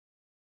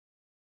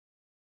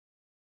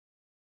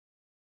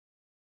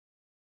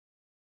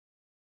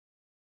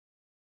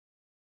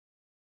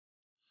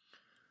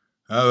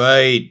All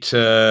right.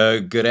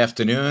 Good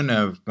afternoon.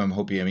 I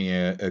hope you're having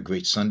a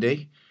great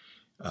Sunday.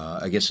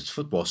 I guess it's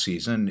football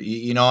season.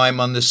 I'm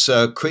on this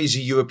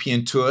crazy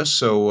European tour,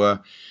 so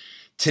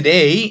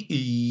today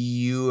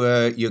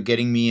you're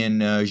getting me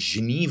in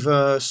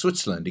Geneva,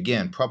 Switzerland.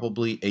 Again,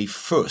 probably a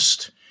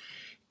first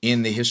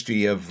in the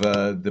history of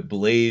the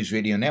Blaze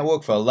Radio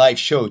Network for a live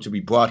show to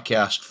be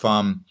broadcast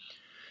from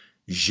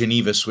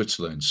Geneva,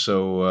 Switzerland.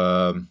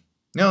 So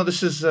no,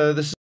 this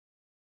is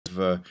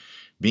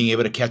being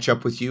able to catch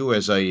up with you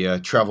as I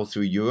travel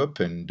through Europe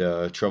and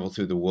travel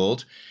through the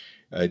world.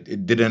 I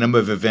did a number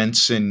of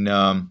events in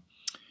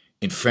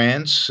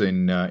France,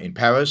 in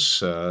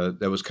Paris.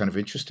 That was kind of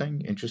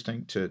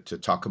interesting to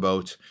talk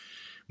about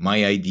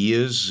my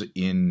ideas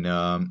in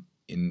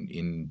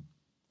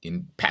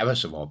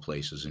Paris of all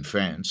places, in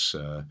France.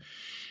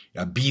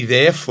 I'll be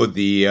there for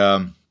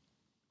the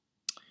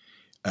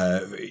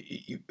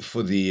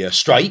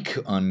strike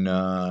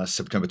on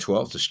September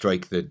 12th, a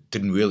strike that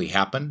didn't really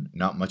happen,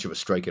 not much of a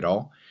strike at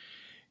all,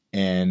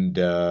 and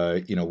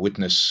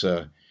witness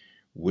the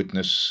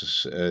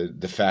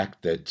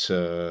fact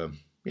that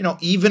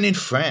even in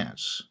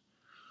France,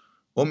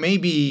 or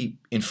maybe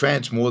in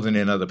France more than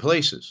in other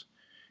places,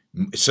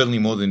 certainly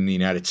more than in the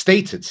United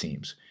States, it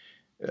seems,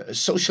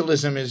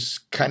 socialism is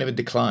kind of in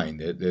decline.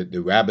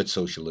 The rabbit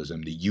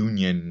socialism, the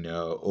union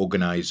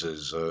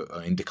organizers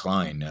are in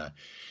decline.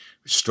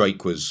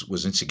 Strike was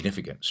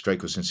insignificant.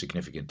 Strike was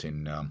insignificant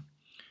in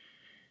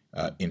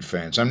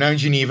France. I'm now in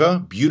Geneva,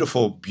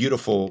 beautiful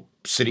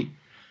city.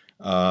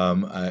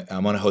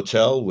 I'm on a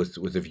hotel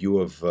with a view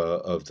of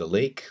the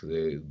lake,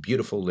 the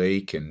beautiful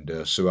lake,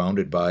 and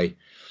surrounded by,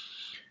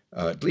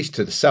 at least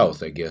to the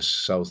south, I guess,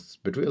 south,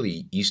 but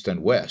really east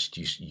and west.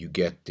 You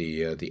get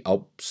the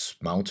Alps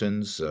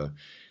mountains,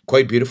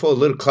 quite beautiful. A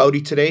little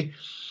cloudy today.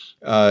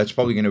 It's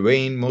probably going to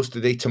rain most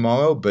of the day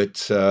tomorrow,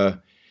 but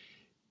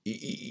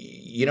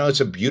it's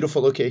a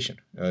beautiful location.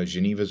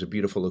 Geneva is a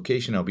beautiful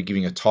location. I'll be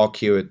giving a talk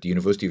here at the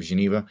University of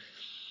Geneva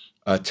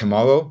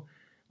tomorrow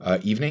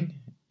evening,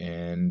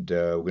 and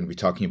we're going to be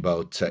talking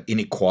about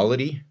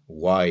inequality,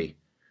 why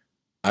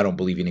I don't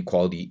believe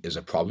inequality is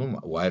a problem,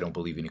 why I don't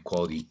believe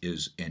inequality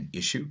is an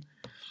issue.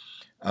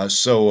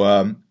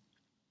 So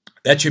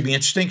that should be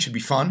interesting, should be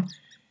fun.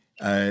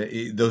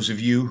 Those of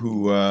you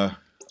who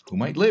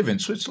might live in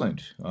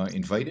Switzerland,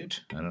 invited.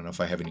 I don't know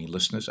if I have any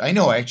listeners. I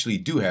know I actually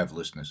do have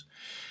listeners.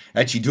 I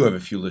actually do have a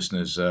few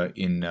listeners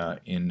in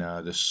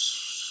the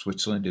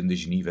Switzerland, in the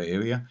Geneva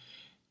area,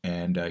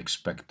 and I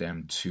expect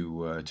them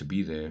to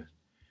be there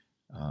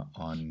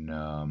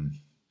on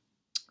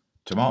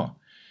tomorrow.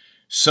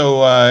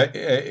 So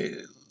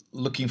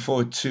looking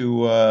forward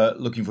to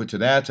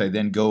that. I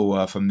then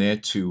go from there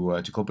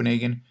to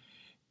Copenhagen,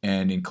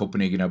 and in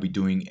Copenhagen I'll be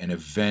doing an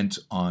event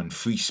on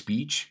free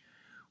speech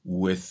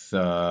with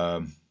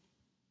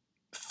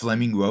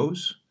Fleming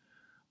Rose.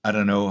 I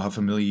don't know how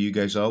familiar you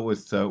guys are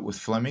with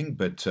Fleming,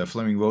 but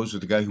Fleming Rose was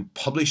the guy who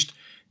published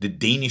the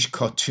Danish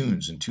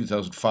cartoons in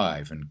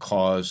 2005 and didn't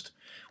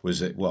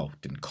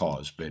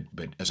cause, but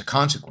as a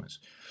consequence,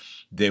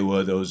 there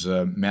were those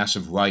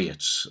massive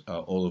riots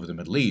all over the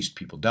Middle East.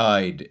 People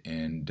died,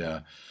 and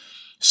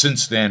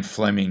since then,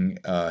 Fleming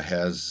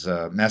has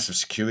massive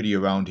security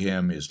around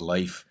him. His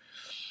life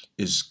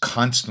is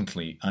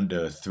constantly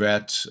under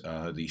threat.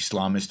 The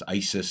Islamist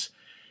ISIS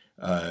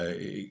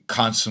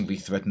constantly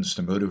threatens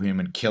to murder him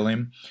and kill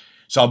him.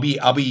 So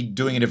I'll be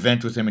doing an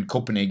event with him in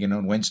Copenhagen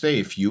on Wednesday.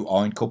 If you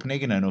are in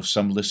Copenhagen, I know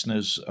some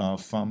listeners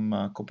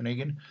from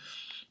Copenhagen,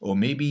 or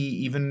maybe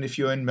even if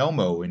you're in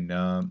Malmo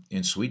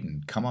in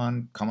Sweden, come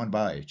on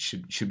by. It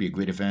should be a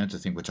great event. I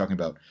think we're talking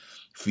about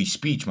free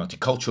speech,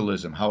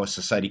 multiculturalism, how a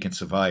society can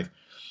survive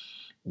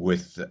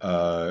with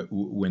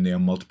when there are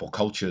multiple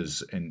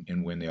cultures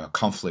and when there are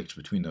conflicts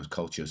between those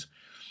cultures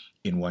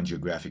in one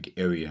geographic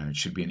area. It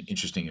should be an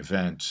interesting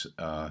event.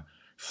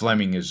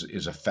 Fleming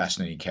is a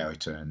fascinating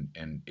character,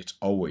 and it's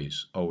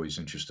always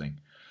interesting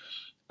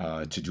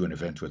to do an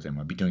event with him.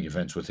 I'll be doing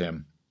events with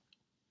him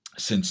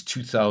since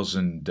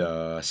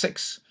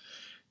 2006.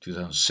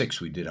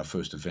 2006, we did our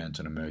first event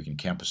on American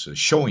campuses,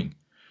 showing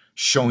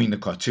the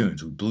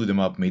cartoons. We blew them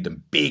up, made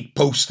them big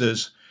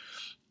posters,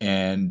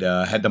 and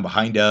had them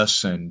behind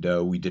us, and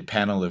we did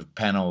panel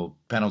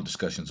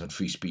discussions on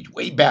free speech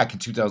way back in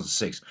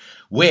 2006,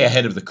 way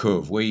ahead of the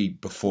curve, way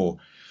before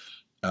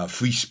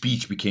free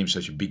speech became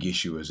such a big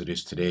issue as it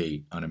is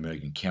today on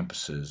American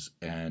campuses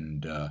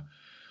and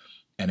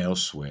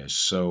elsewhere.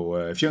 So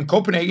if you're in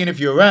Copenhagen, if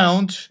you're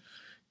around,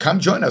 come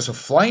join us or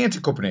fly into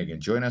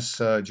Copenhagen. Join us,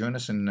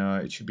 and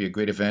it should be a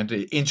great event.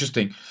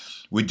 Interesting.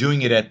 We're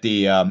doing it at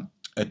the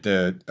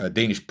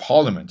Danish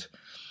Parliament.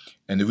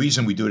 And the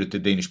reason we do it at the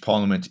Danish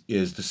Parliament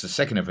is, this is the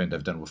second event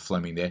I've done with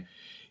Fleming there,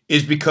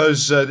 is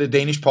because the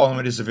Danish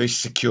Parliament is a very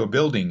secure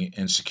building,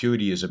 and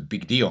security is a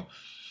big deal.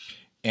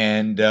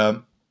 And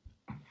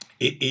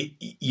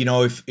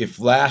if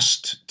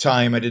last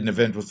time I did an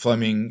event with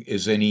Fleming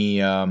is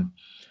any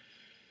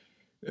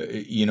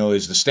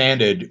is the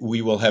standard,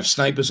 we will have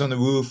snipers on the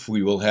roof,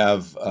 we will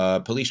have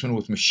policemen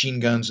with machine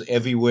guns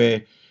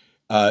everywhere.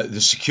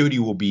 The security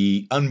will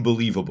be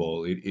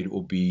unbelievable. It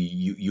will be,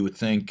 you would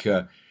think,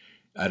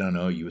 I don't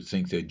know, you would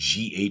think the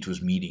G8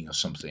 was meeting or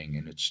something,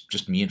 and it's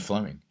just me and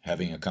Fleming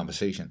having a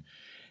conversation.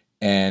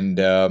 And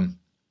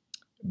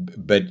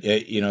but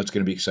it's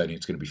going to be exciting.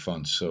 It's going to be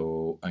fun.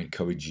 So I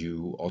encourage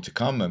you all to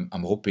come.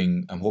 I'm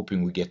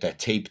hoping we get that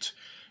taped,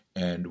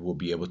 and we'll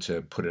be able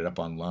to put it up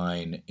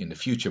online in the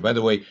future. By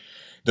the way,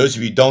 those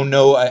of you who don't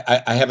know,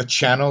 I have a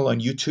channel on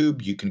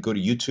YouTube. You can go to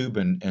YouTube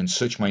and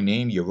search my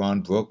name,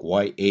 Yaron Brook,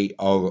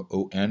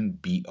 YARON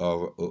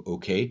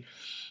BROOK.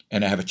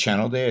 And I have a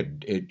channel there.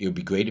 It would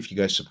be great if you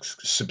guys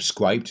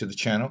subscribe to the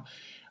channel.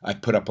 I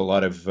put up a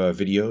lot of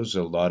videos,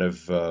 a lot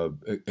of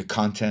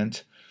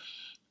content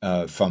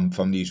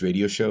from these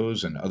radio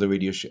shows and other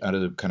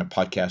other kind of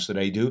podcasts that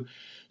I do.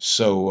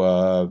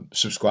 So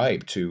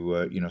subscribe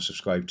to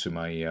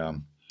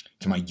my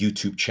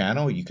YouTube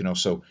channel. You can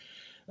also,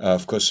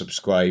 of course,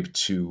 subscribe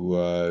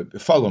to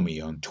follow me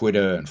on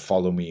Twitter and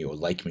follow me or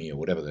like me or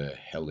whatever the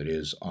hell it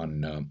is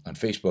on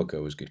Facebook. I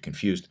always get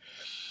confused.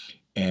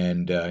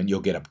 And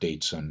you'll get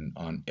updates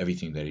on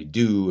everything that I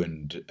do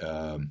and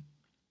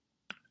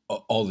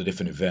all the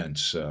different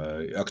events.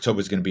 October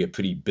is going to be a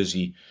pretty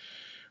busy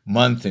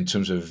month in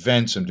terms of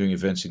events. I'm doing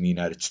events in the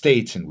United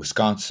States, in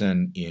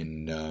Wisconsin,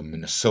 in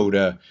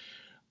Minnesota.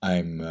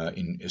 Not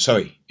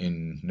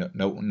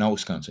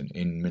Wisconsin,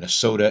 in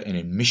Minnesota and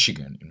in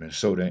Michigan. In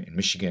Minnesota, in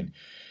Michigan,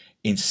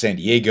 in San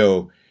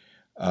Diego,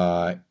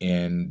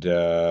 and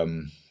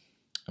I'm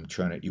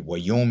trying to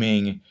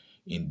Wyoming,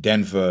 in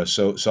Denver.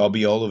 So I'll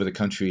be all over the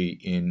country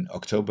in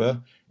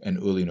October and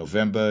early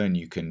November, and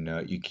you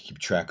can keep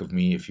track of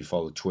me if you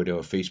follow Twitter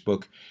or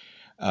Facebook.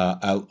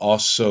 I'll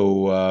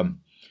also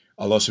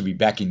be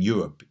back in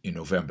Europe in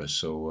November.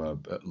 So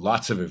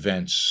lots of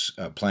events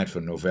planned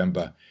for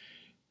November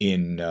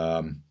in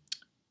the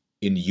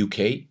UK,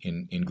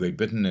 in Great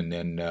Britain, and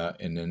then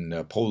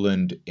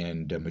Poland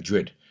and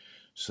Madrid.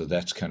 So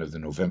that's kind of the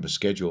November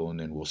schedule, and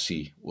then we'll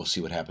see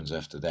what happens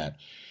after that.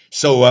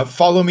 So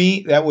follow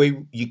me. That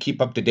way you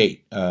keep up to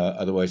date.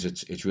 Otherwise,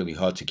 it's really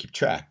hard to keep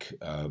track.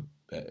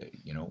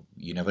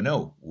 You never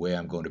know where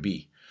I'm going to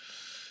be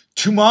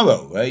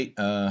tomorrow, right?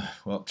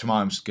 Well,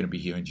 tomorrow I'm going to be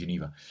here in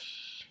Geneva.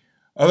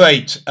 All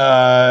right.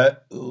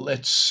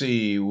 Let's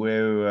see.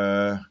 Where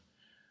are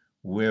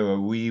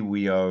we?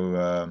 We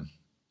are.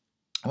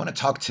 I want to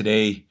talk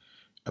today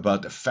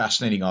about a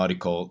fascinating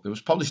article that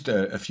was published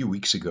a few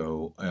weeks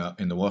ago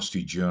in the Wall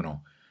Street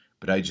Journal,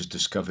 but I just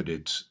discovered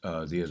it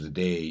the other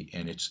day,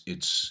 and it's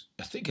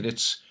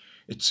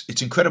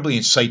incredibly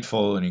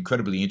insightful and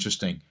incredibly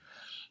interesting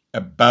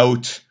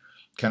about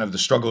kind of the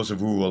struggles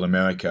of rural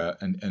America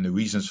and the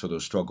reasons for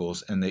those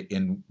struggles.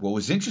 And what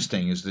was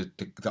interesting is that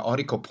the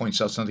article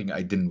points out something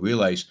I didn't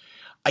realize.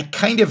 I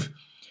kind of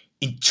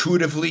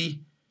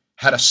intuitively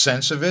had a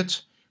sense of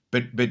it,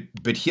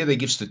 but here they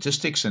give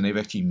statistics, and they've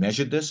actually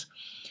measured this.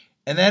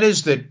 And that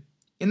is that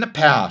in the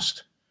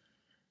past,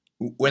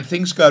 when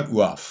things got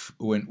rough,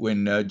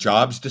 when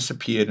jobs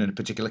disappeared in a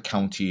particular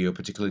county or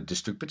particular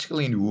district,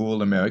 particularly in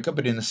rural America,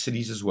 but in the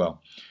cities as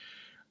well,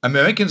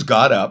 Americans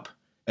got up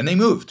and they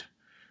moved.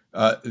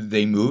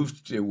 They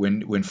moved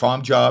when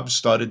farm jobs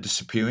started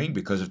disappearing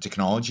because of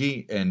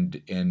technology, and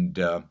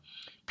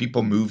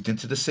people moved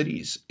into the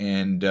cities.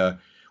 And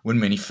when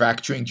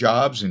manufacturing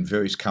jobs in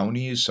various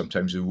counties,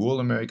 sometimes in rural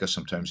America,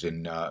 sometimes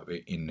in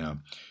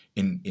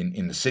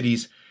the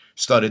cities,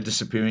 started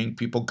disappearing,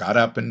 people got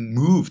up and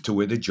moved to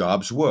where the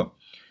jobs were.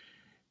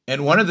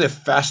 And one of the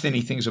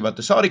fascinating things about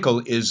this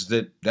article is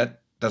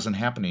that doesn't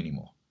happen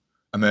anymore.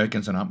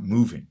 Americans are not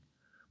moving.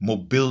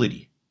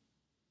 Mobility,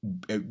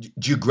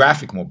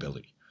 geographic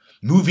mobility,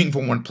 moving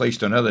from one place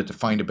to another to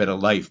find a better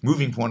life,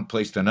 moving from one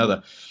place to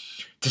another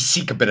to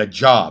seek a better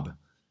job,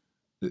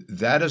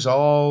 that is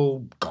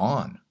all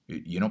gone.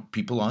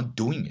 People aren't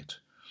doing it.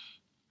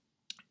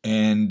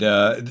 And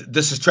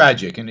this is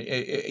tragic. And,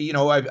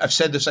 I've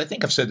said this, I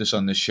think I've said this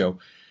on this show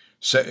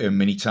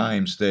many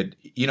times, that,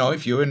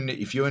 if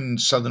you're in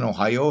Southern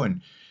Ohio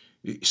and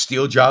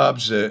steel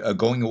jobs are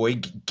going away,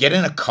 get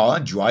in a car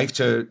and drive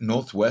to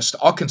Northwest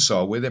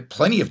Arkansas, where there are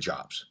plenty of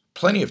jobs.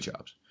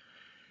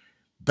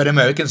 But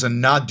Americans are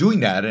not doing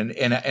that.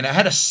 And I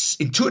had an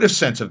intuitive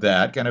sense of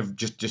that, kind of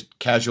just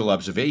casual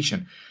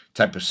observation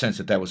type of sense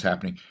that was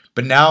happening.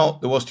 But now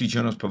the Wall Street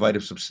Journal has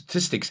provided some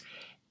statistics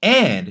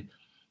and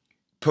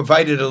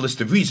provided a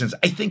list of reasons.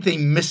 I think they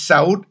miss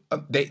out.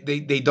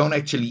 They don't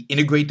actually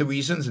integrate the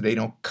reasons. They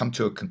don't come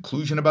to a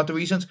conclusion about the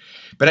reasons.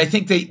 But I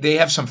think they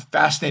have some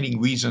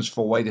fascinating reasons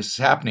for why this is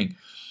happening.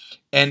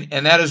 And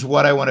that is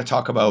what I want to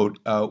talk about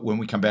when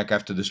we come back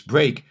after this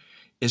break,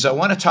 is I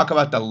want to talk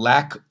about the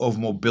lack of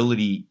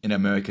mobility in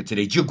America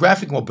today,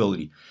 geographic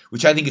mobility,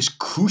 which I think is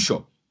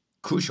crucial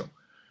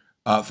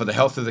for the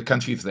health of the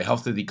country, for the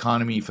health of the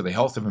economy, for the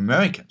health of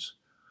Americans,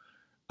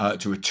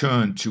 to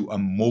return to a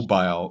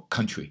mobile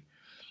country.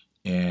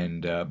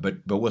 And but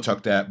we'll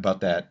talk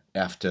about that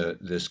after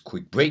this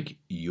quick break.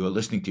 You're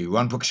listening to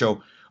Yaron Brook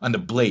Show on the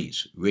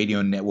Blaze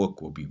Radio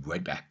Network. We'll be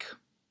right back.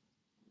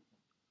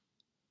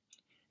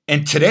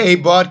 And today,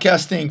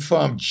 broadcasting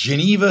from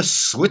Geneva,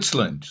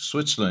 Switzerland.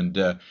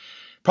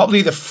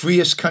 Probably the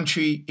freest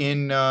country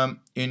in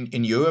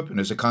Europe, and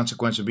as a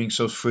consequence of being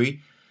so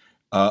free,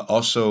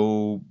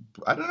 also,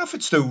 I don't know if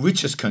it's the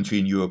richest country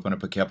in Europe on a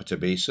per capita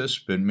basis,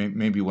 but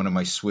maybe one of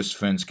my Swiss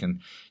friends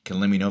can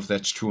let me know if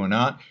that's true or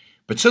not.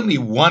 But certainly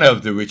one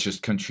of the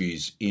richest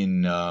countries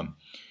in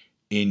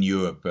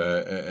Europe,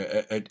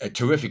 a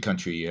terrific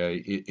country.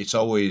 It's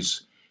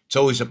always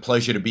a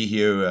pleasure to be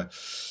here.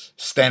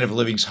 Standard of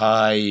living's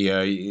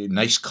high,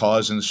 nice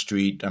cars in the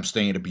street. I'm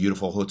staying at a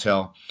beautiful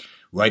hotel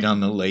right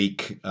on the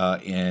lake,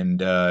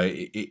 and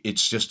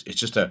it's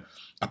just a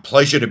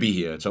pleasure to be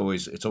here. It's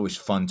always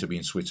fun to be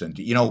in Switzerland.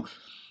 You know,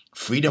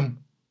 freedom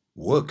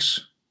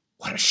works.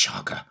 What a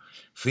shocker!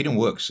 Freedom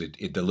works.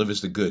 It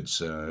delivers the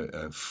goods.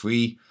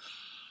 Free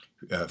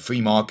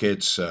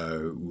markets,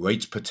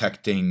 rights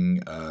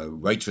protecting,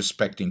 rights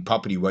respecting,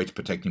 property rights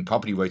protecting,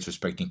 property rights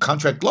respecting,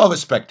 contract law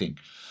respecting.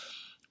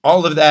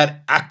 All of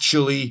that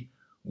actually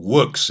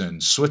works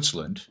in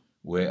Switzerland,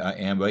 where I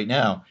am right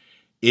now,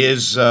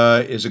 is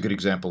a good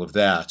example of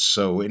that.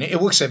 So, and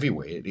it works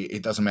everywhere.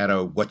 It doesn't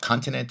matter what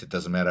continent. It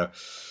doesn't matter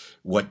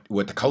what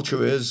the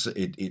culture is.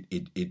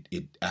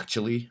 It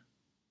actually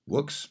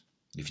works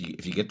if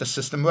you get the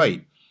system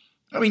right.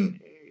 I mean,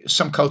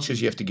 some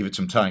cultures you have to give it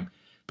some time,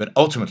 but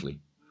ultimately,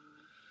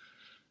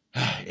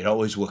 it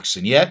always works.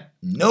 And yet,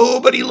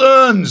 nobody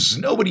learns.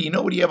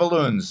 Nobody ever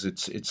learns.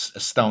 It's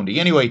astounding.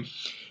 Anyway,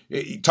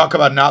 talk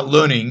about not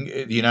learning.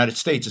 The United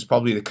States is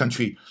probably the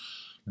country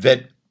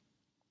that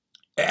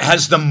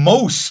has the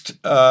most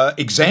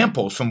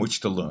examples from which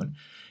to learn.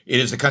 It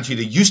is the country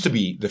that used to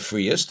be the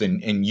freest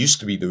and used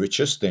to be the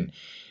richest and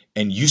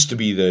used to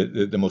be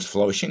the most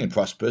flourishing and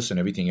prosperous and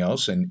everything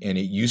else. And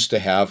it used to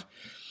have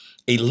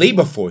a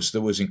labor force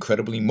that was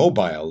incredibly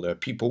mobile.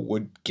 People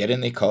would get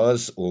in their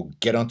cars or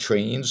get on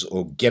trains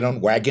or get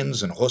on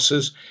wagons and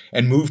horses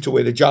and move to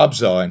where the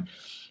jobs are. And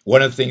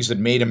one of the things that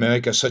made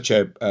America such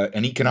an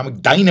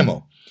economic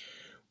dynamo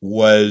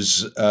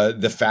was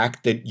the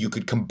fact that you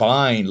could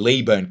combine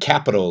labor and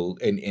capital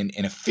and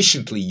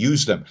efficiently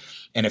use them,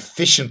 and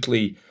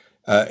efficiently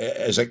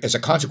as a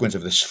consequence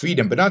of this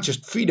freedom, but not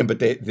just freedom, but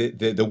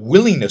the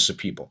willingness of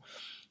people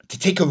to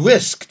take a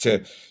risk,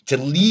 to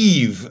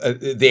leave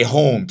their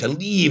home, to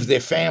leave their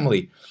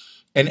family,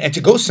 and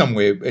to go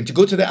somewhere, and to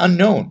go to the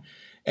unknown,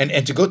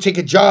 and to go take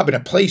a job in a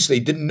place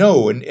they didn't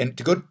know, and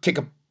to go take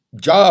a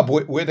job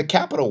where the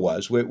capital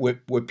was, where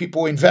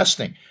people were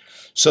investing.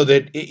 So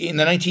that in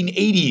the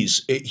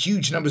 1980s,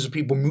 huge numbers of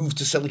people moved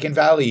to Silicon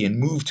Valley and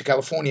moved to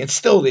California. And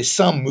still there's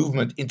some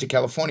movement into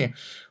California,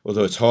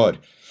 although it's hard.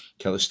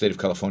 The state of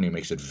California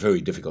makes it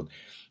very difficult.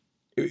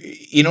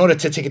 In order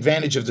to take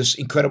advantage of this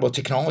incredible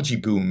technology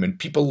boom, and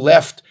people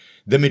left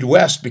the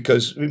Midwest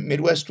because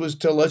Midwest was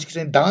to a large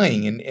extent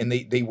dying, and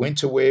they went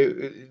to where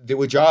there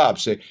were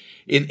jobs.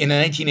 In the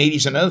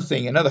 1980s,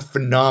 another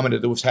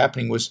phenomenon that was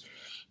happening was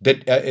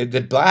that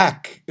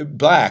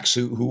blacks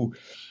who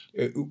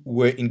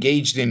were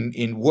engaged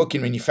in work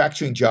in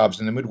manufacturing jobs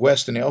in the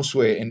Midwest and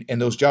elsewhere,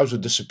 and those jobs were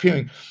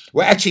disappearing,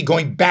 were actually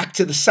going back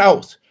to the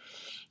South,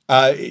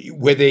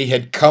 where they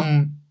had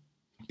come.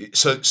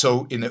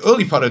 So in the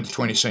early part of the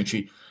 20th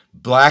century,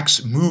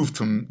 blacks moved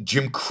from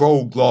Jim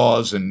Crow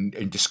laws and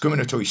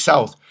discriminatory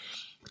South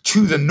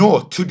to the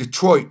North, to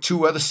Detroit,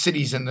 to other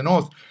cities in the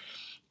North,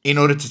 in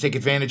order to take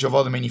advantage of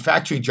all the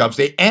manufacturing jobs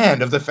there,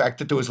 and of the fact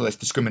that there was less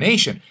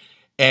discrimination,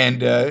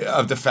 and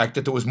of the fact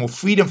that there was more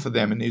freedom for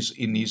them in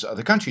these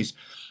other countries.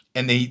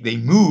 And they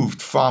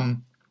moved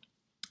from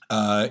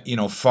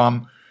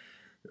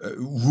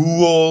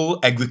rural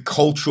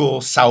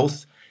agricultural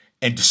South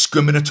and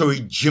discriminatory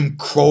Jim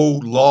Crow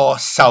law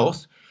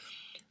South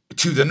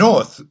to the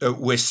North,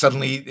 where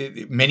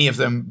suddenly many of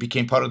them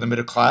became part of the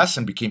middle class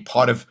and became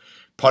part of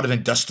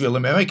industrial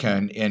America,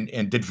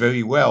 and did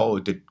very well, or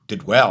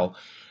did well,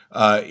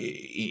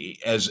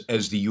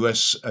 as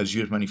U.S.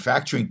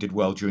 manufacturing did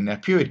well during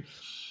that period.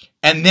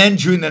 And then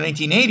during the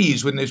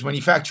 1980s, when those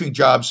manufacturing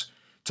jobs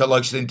to a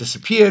large extent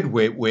disappeared,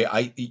 where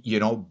a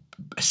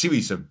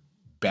series of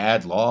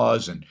bad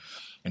laws and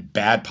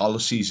bad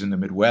policies in the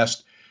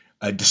Midwest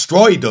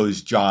destroyed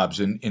those jobs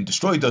and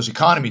destroyed those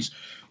economies,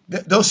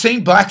 those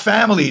same black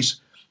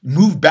families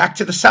moved back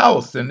to the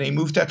South, and they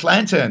moved to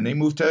Atlanta, and they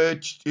moved to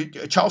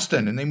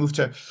Charleston, and they moved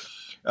to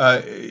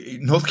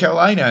North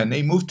Carolina, and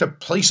they moved to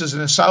places in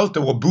the South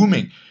that were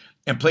booming,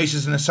 and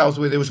places in the South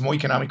where there was more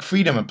economic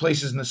freedom, and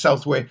places in the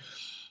South where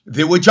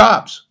there were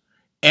jobs.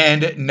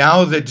 And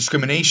now the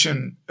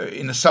discrimination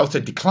in the South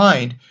had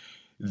declined.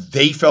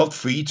 They felt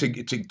free to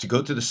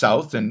go to the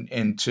South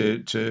and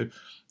to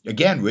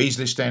again raise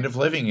their standard of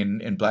living,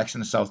 and blacks in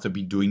the South have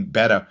been doing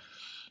better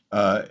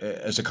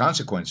as a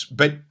consequence.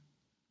 And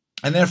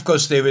then of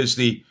course there is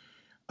the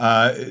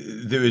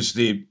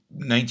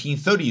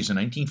 1930s and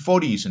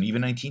 1940s and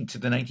even to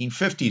the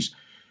 1950s,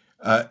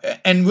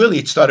 and really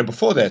it started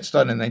before that. It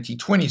started in the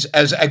 1920s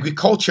as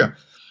agriculture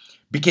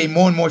became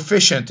more and more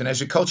efficient, and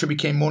as agriculture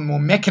became more and more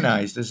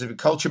mechanized, as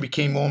agriculture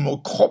became more and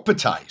more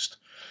corporatized.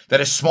 that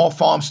as small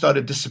farms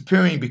started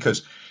disappearing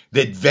because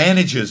the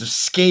advantages of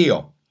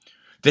scale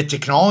that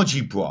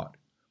technology brought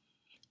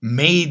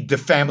made the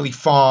family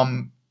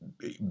farm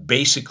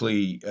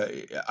basically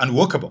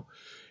unworkable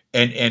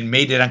and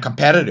made it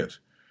uncompetitive.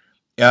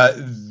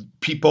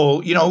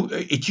 People,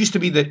 it used to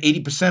be that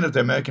 80% of the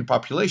American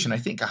population, I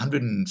think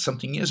 100 and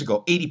something years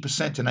ago,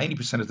 80% to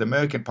 90% of the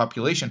American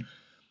population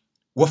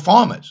were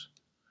farmers.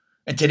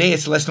 And today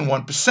it's less than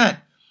 1%.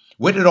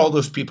 Where did all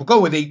those people go?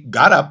 Well, they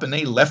got up and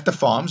they left the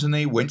farms and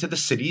they went to the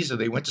cities or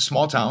they went to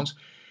small towns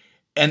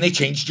and they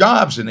changed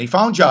jobs and they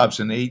found jobs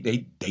and they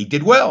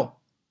did well.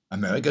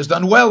 America's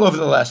done well over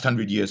the last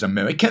 100 years.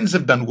 Americans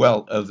have done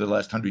well over the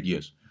last 100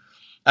 years.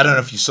 I don't know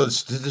if you saw the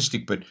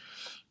statistic, but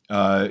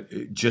I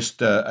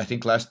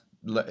think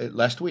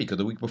last week or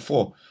the week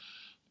before,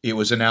 it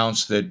was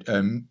announced that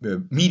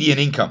median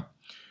income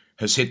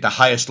has hit the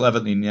highest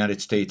level in the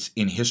United States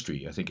in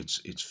history. I think it's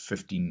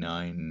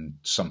 $59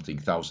 something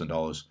thousand.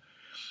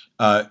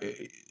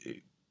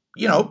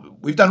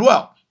 We've done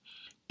well,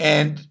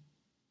 and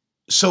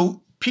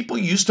so people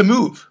used to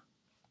move.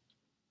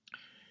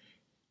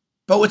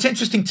 But what's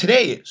interesting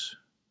today is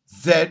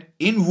that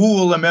in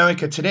rural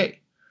America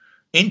today,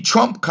 in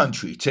Trump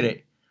country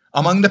today,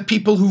 among the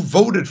people who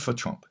voted for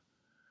Trump,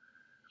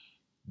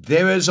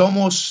 there is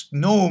almost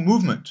no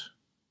movement.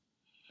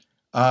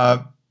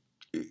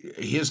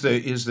 This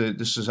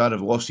is out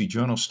of Wall Street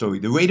Journal story.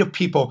 The rate of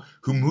people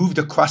who moved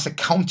across a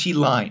county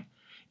line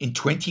in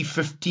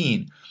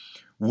 2015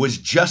 was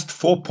just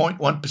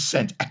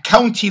 4.1%. A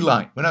county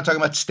line. We're not talking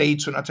about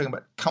states. We're not talking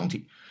about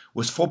county.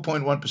 Was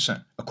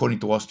 4.1%, according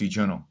to Wall Street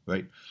Journal,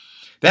 right?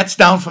 That's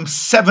down from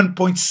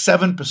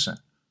 7.7%.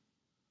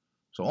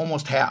 So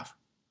almost half.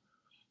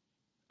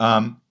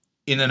 In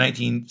the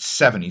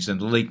 1970s, in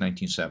the late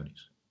 1970s.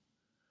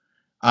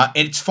 And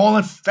it's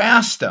fallen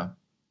faster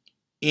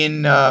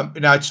now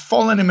it's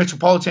fallen in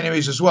metropolitan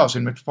areas as well. So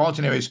in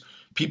metropolitan areas,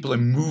 people are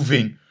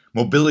moving.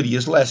 Mobility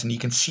is less, and you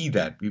can see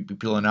that.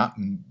 People are not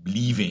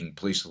leaving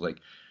places like,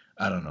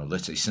 I don't know,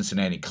 let's say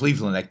Cincinnati,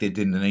 Cleveland, like they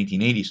did in the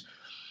 1980s.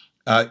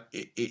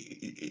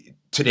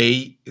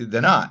 Today,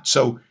 they're not.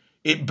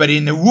 But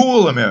in the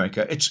rural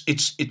America,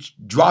 it's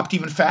dropped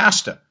even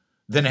faster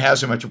than it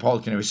has in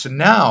metropolitan areas. So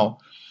now,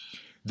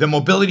 the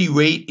mobility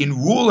rate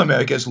in rural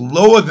America is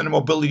lower than the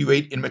mobility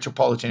rate in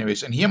metropolitan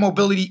areas. And here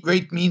mobility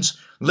rate means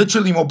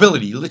literally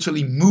mobility,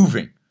 literally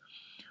moving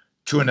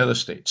to another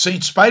state. So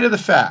in spite of the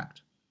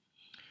fact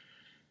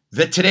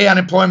that today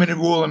unemployment in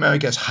rural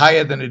America is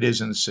higher than it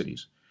is in the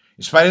cities,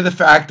 in spite of the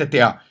fact that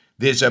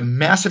there's a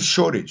massive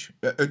shortage,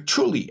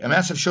 truly a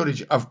massive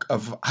shortage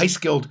of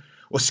high-skilled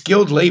or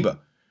skilled labor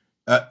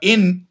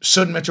in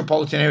certain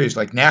metropolitan areas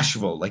like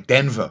Nashville, like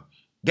Denver.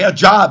 There are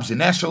jobs in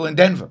Nashville and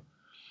Denver.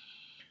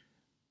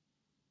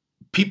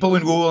 People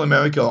in rural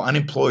America are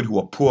unemployed who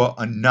are poor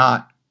are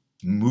not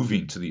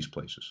moving to these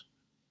places.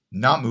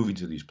 Not moving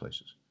to these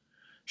places.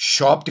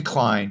 Sharp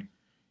decline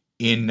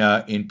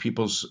in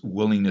people's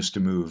willingness to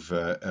move.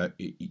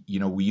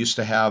 We used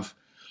to have,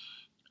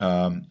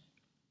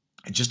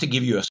 just to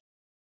give you a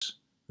sense,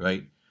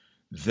 right,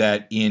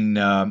 that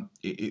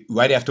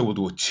right after World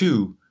War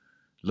II,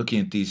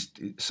 looking at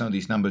some of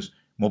these numbers,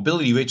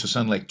 mobility rates were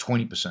something like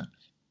 20%.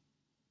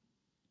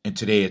 And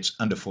today it's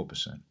under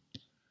 4%.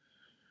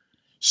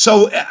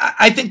 So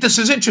I think this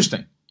is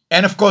interesting.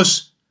 And of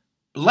course,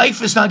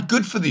 life is not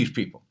good for these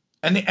people.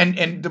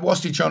 And the Wall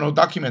Street Journal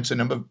documents a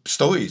number of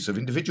stories of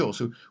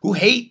individuals who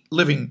hate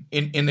living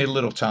in their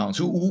little towns,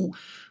 who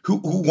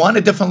want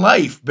a different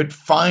life, but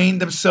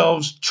find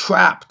themselves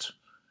trapped,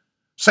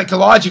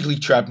 psychologically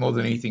trapped more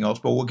than anything else.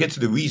 But we'll get to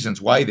the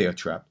reasons why they are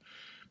trapped.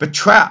 But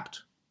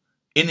trapped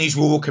in these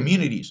rural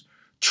communities,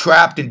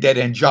 trapped in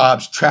dead-end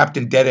jobs, trapped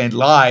in dead-end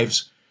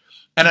lives,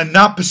 and are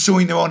not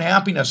pursuing their own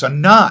happiness, are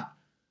not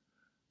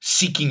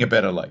seeking a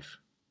better life.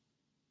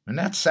 And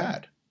that's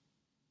sad.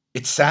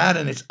 It's sad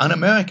and it's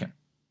un-American.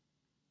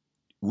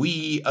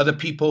 We are the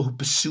people who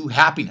pursue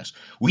happiness.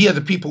 We are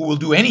the people who will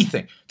do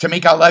anything to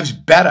make our lives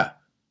better,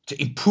 to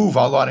improve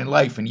our lot in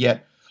life. And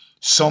yet,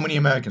 so many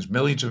Americans,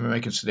 millions of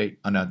Americans today,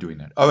 are not doing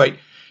that. All right,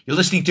 you're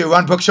listening to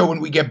Yaron Brook Show.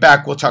 When we get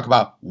back, we'll talk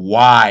about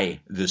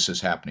why this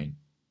is happening.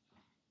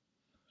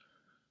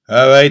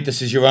 All right,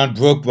 this is Yaron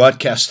Brook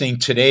broadcasting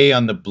today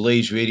on the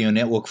Blaze Radio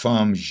Network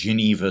from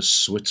Geneva,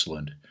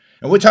 Switzerland.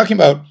 And we're talking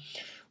about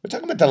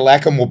the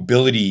lack of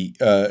mobility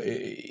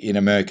in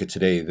America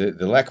today,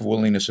 the lack of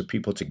willingness of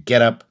people to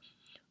get up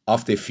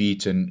off their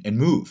feet and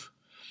move.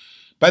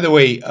 By the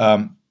way,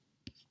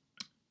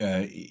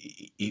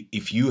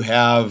 if you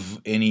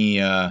have any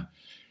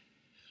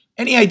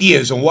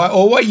ideas on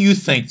why you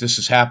think this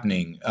is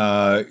happening,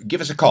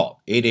 give us a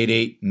call,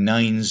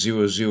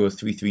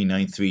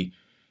 888-900-3393,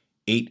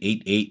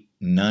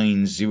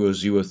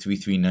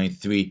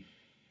 888-900-3393.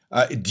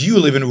 Do you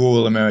live in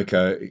rural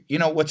America?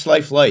 What's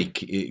life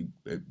like?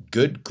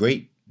 Good,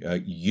 great.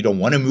 You don't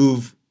want to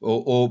move,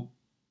 or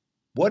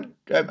what?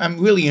 I'm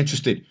really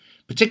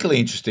particularly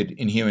interested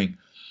in hearing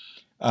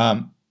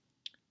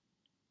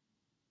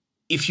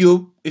if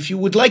you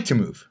would like to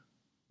move,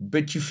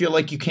 but you feel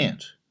like you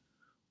can't,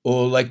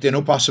 or like there are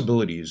no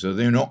possibilities, or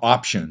there are no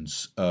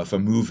options for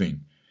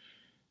moving,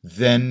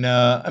 then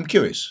I'm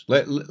curious.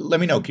 Let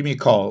me know. Give me a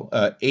call,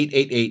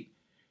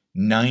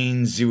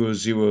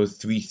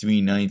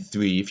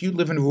 888-900-3393. If you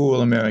live in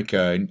rural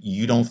America and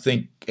you don't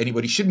think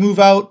anybody should move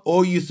out,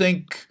 or you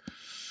think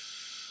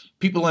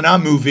people are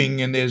not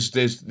moving and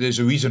there's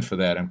a reason for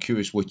that, I'm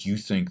curious what you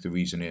think the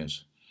reason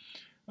is.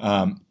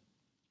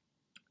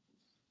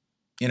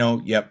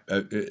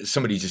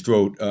 Somebody just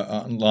wrote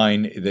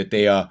online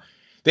that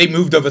they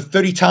moved over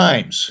 30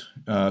 times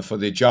for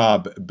their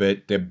job,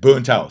 but they're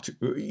burnt out.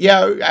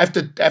 Yeah,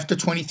 after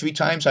 23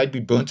 times, I'd be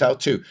burnt out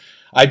too.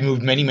 I've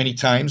moved many, many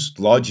times,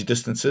 large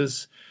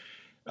distances.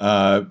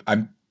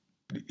 I'm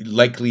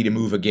likely to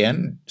move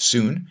again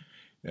soon.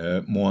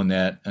 More on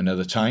that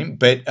another time.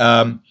 But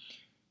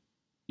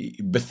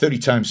 30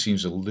 times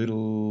seems a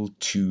little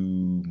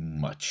too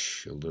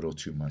much. A little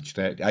too much.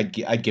 That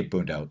I'd get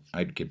burned out.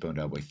 I'd get burned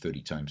out by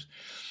 30 times.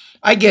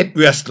 I get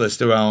restless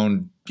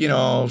around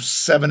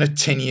 7 to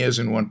 10 years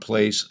in one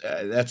place.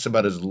 That's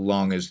about as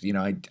long as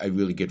I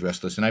really get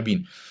restless. And I've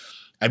been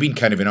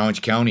kind of in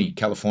Orange County,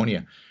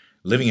 California,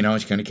 living in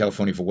Orange County,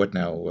 California for what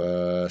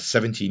now?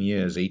 17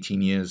 years,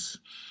 18 years.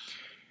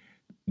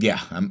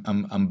 Yeah,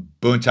 I'm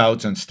burnt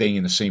out on staying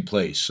in the same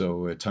place.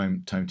 So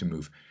time to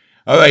move.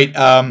 All right.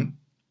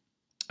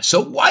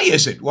 So why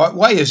is it?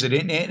 Why is it?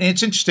 And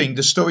it's interesting.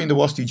 The story in the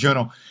Wall Street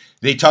Journal,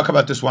 they talk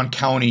about this one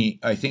county.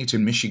 I think it's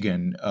in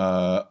Michigan,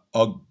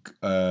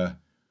 Ogemaw.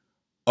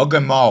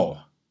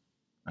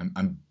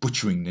 I'm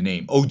butchering the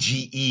name.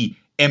 Ogemaw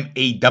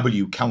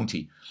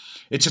County.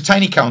 It's a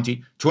tiny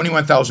county,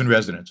 21,000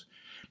 residents,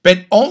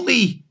 but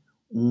only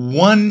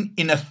 1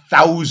 in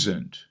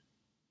 1,000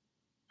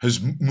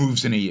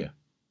 moves in a year.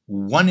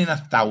 1 in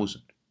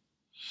 1,000.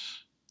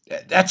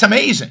 That's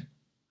amazing.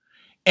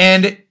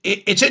 And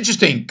it's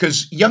interesting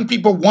because young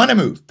people want to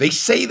move. They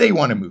say they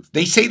want to move.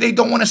 They say they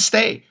don't want to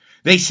stay.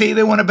 They say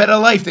they want a better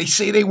life. They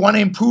say they want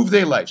to improve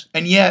their lives.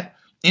 And yet,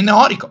 in the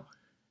article,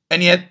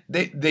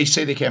 they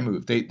say they can't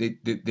move. They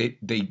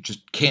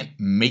just can't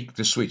make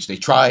the switch. They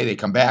try, they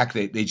come back,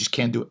 they just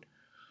can't do it.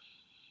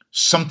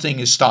 Something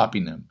is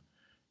stopping them.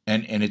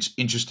 And it's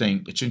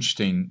interesting. It's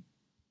interesting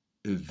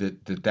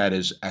that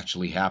is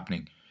actually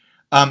happening.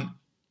 And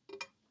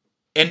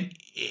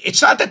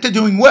it's not that they're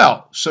doing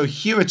well. So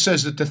here it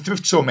says that the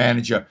thrift store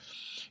manager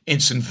in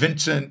St.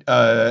 Vincent,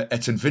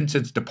 at St.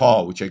 Vincent's de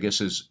Paul, which I guess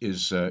is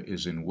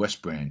in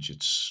West Branch.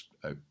 It's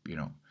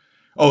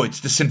it's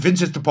the St.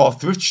 Vincent's de Paul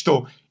thrift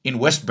store in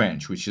West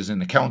Branch, which is in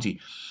the county.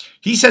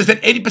 He says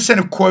that 80%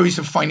 of queries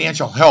for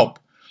financial help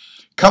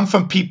come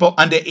from people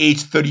under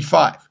age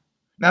 35.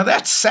 Now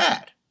that's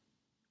sad.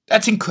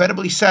 That's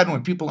incredibly sad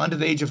when people under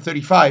the age of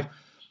 35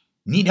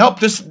 need help.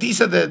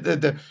 These are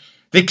the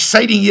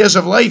exciting years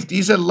of life.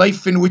 These are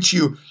life in which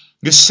you're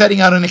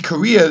setting out on a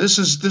career. This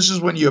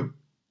is when you're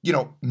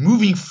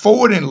moving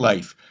forward in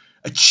life,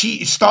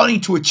 starting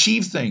to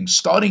achieve things,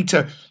 starting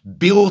to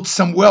build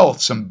some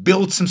wealth,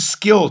 build some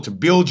skill, to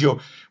build your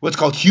what's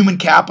called human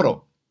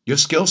capital, your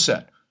skill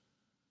set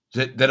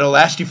that'll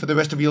last you for the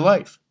rest of your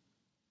life.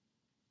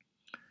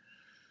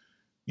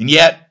 And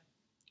yet,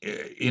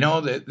 they're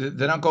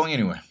not going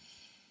anywhere.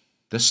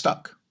 They're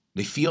stuck.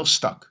 They feel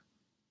stuck.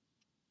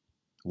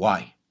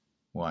 Why?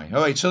 All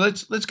right, so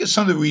let's get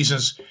some of the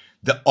reasons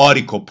the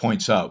article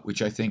points out,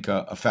 which I think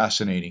are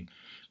fascinating,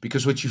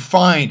 because what you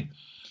find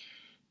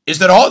is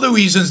that all the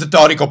reasons that the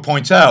article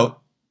points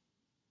out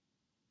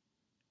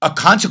are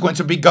consequence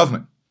of big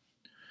government.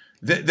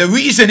 The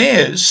reason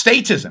is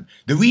statism.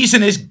 The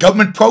reason is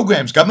government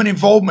programs, government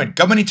involvement,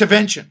 government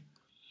intervention.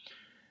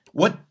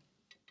 What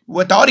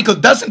the article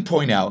doesn't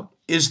point out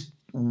is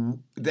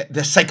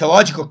the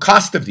psychological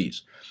cost of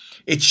these.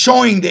 It's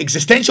showing the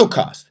existential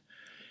cost.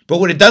 But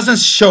what it doesn't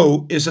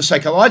show is the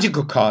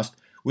psychological cost,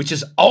 which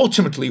is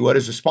ultimately what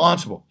is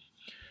responsible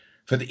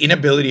for the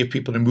inability of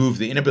people to move,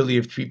 the inability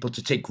of people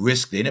to take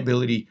risk, the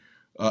inability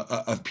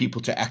of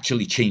people to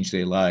actually change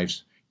their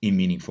lives in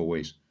meaningful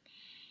ways.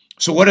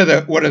 So what are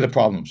the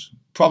problems?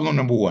 Problem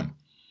number one,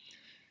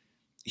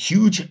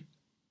 huge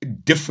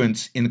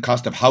difference in the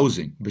cost of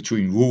housing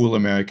between rural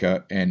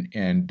America and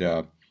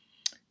the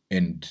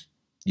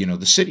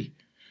city.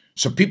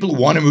 So people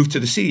who want to move to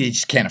the city, they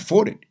just can't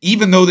afford it,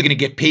 even though they're going to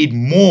get paid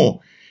more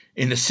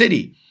in the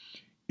city.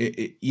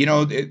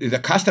 The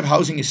cost of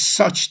housing is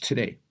such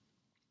today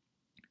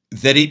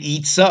that it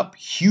eats up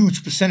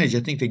huge percentage. I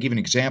think they give an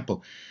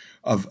example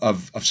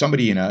of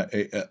somebody in a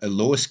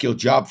lower skilled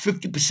job.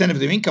 50% of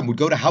their income would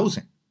go to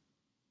housing.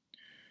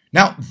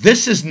 Now,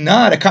 this is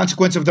not a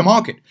consequence of the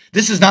market.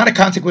 This is not a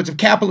consequence of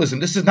capitalism.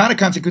 This is not a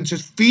consequence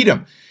of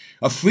freedom.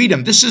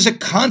 This is a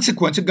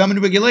consequence of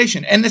government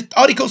regulation. And the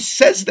article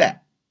says that.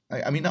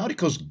 The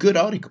article is a good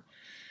article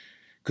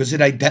because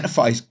it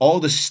identifies all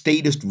the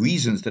statist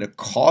reasons that are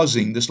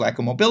causing this lack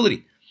of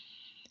mobility.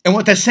 And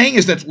what they're saying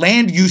is that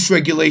land use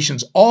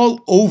regulations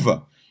all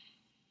over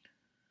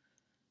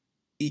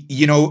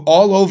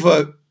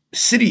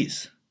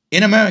cities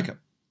in America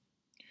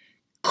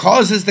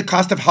causes the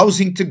cost of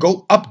housing to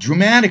go up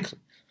dramatically.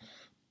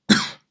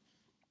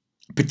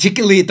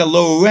 particularly at the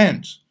lower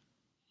ends,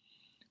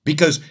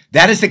 because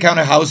that is the kind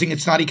of housing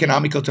it's not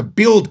economical to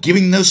build,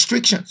 given the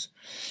restrictions.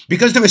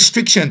 Because the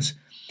restrictions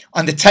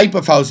on the type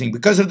of housing,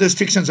 because of the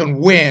restrictions on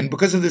when,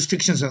 because of the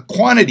restrictions on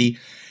quantity,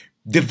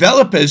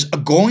 developers are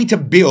going to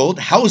build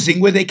housing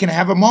where they can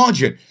have a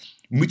margin,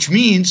 which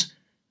means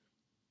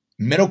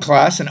middle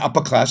class and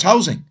upper class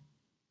housing.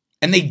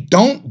 And they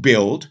don't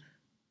build,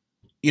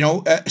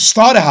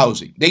 starter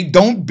housing. They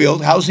don't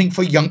build housing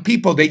for young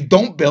people. They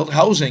don't build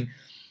housing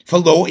for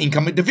low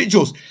income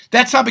individuals.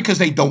 That's not because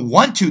they don't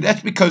want to.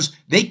 That's because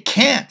they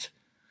can't.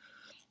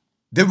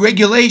 The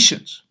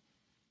regulations,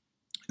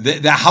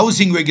 the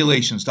housing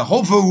regulations, the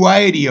whole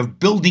variety of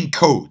building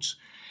codes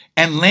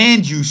and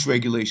land use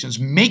regulations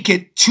make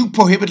it too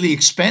prohibitively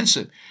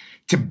expensive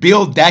to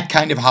build that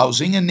kind of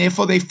housing, and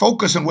therefore they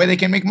focus on where they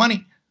can make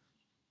money.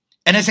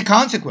 And as a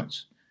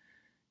consequence,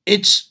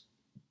 it's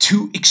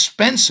too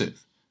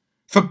expensive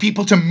for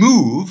people to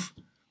move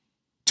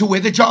to where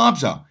the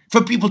jobs are,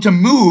 for people to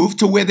move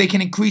to where they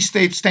can increase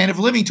their standard of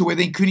living, to where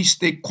they increase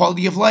their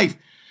quality of life.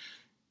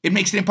 It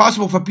makes it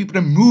impossible for people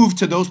to move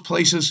to those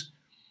places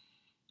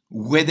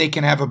where they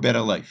can have a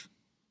better life.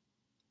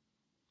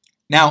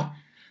 Now,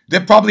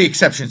 there are probably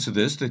exceptions to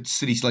this, that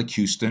cities like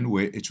Houston,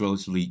 where it's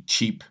relatively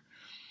cheap,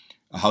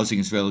 housing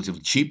is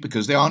relatively cheap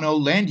because there are no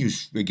land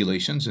use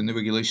regulations, and the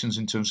regulations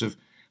in terms of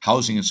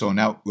housing and so on.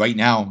 Now, right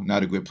now,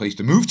 not a great place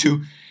to move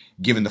to,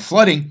 given the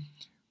flooding,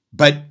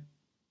 but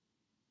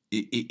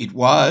it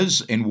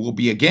was and will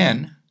be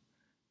again,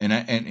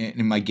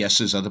 and my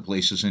guess is other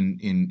places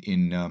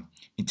in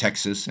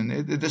Texas, and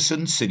there's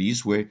certain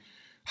cities where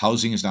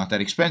housing is not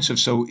that expensive.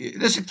 So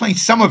this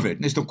explains some of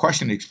it. There's no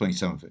question it explains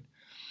some of it,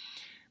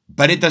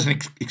 but it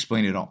doesn't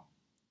explain it all.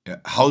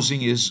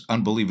 Housing is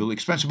unbelievably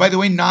expensive. By the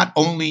way, not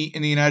only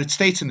in the United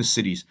States in the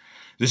cities.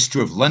 This is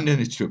true of London,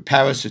 it's true of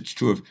Paris, it's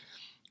true of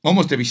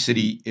almost every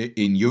city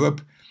in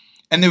Europe.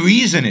 And the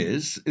reason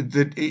is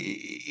that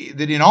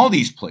in all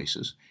these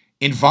places,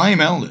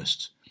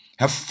 environmentalists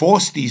have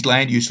forced these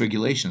land use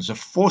regulations, have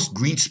forced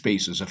green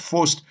spaces, have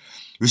forced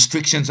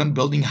restrictions on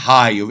building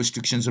high, or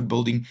restrictions on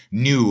building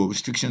new, or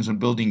restrictions on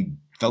building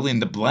fill in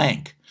the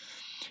blank.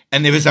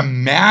 And there is a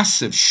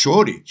massive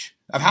shortage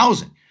of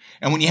housing.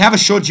 And when you have a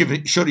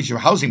shortage of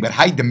housing, but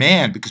high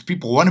demand because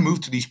people want to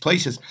move to these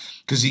places,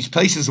 because these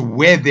places are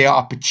where there are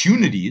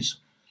opportunities,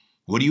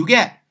 what do you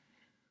get?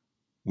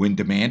 When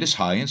demand is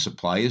high and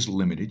supply is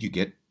limited, you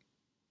get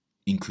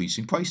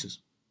increasing prices.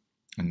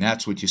 And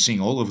that's what you're seeing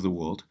all over the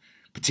world,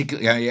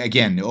 particularly,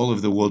 again, all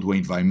over the world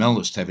where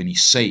environmentalists have any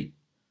say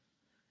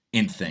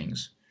in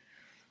things.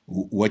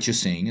 What you're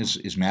seeing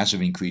is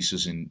massive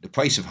increases in the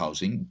price of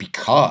housing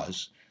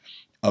because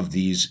of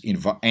these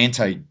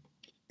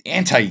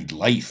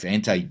anti-life,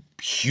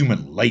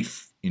 anti-human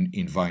life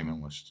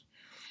environmentalists.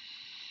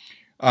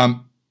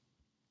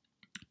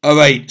 All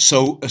right,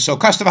 so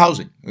cost of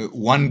housing,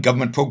 one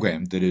government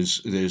program that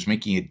is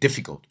making it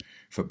difficult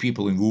for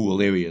people in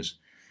rural areas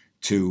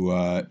to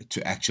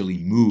actually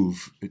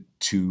move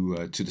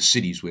to the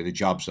cities where the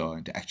jobs are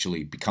and to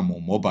actually become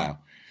more mobile.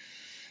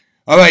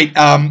 All right,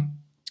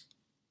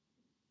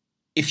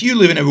 if you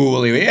live in a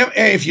rural area,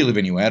 if you live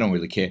anywhere, I don't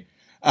really care.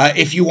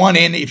 If you want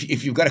in,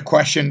 if you've got a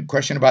question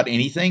about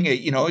anything,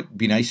 it'd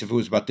be nice if it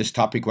was about this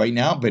topic right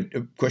now, but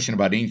a question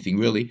about anything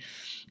really,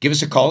 give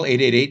us a call,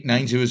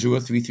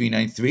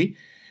 888-900-3393,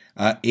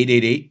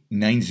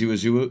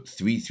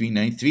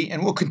 888-900-3393,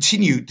 and we'll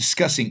continue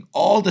discussing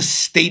all the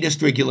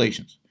statist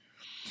regulations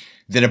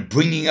that are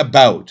bringing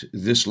about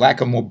this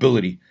lack of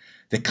mobility,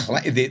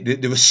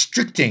 the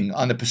restricting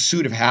on the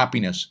pursuit of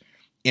happiness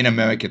in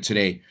America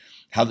today,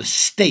 how the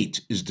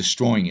state is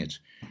destroying it.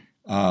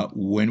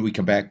 When we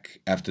come back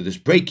after this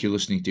break, you're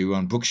listening to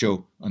Yaron Brook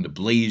Show on the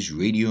Blaze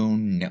Radio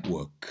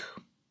Network.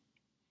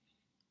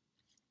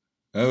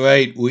 All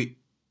right,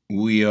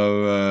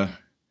 we're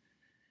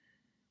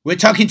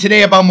talking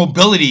today about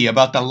mobility,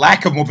 about the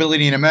lack of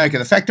mobility in America,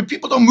 the fact that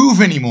people don't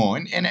move anymore.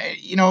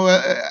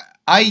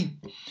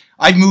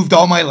 I've moved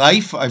all my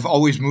life. I've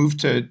always moved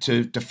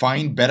to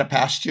find better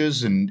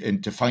pastures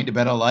and to find a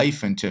better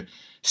life and to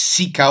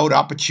seek out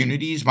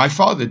opportunities. My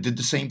father did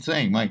the same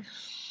thing.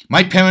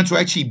 My parents were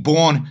actually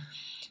born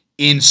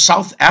in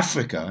South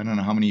Africa. I don't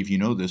know how many of you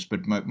know this,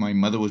 but my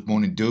mother was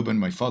born in Durban.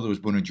 My father was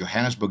born in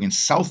Johannesburg in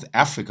South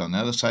Africa, on the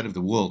other side of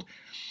the world.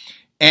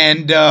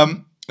 And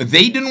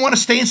they didn't want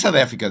to stay in South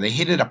Africa. They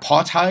hated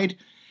apartheid,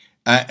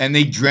 and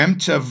they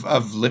dreamt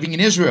of living in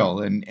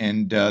Israel.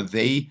 And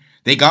they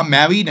got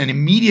married, and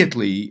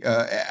immediately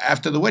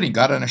after the wedding,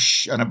 got on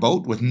a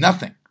boat with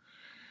nothing,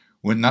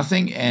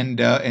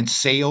 and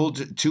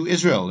sailed to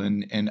Israel.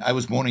 And I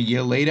was born a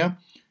year later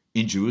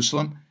in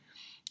Jerusalem.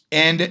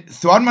 And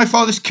throughout my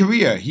father's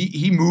career,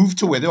 he moved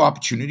to where the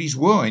opportunities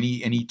were, and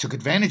he took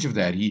advantage of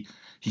that. He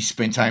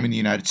spent time in the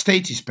United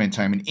States. He spent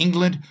time in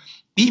England,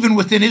 even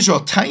within Israel,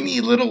 tiny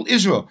little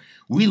Israel.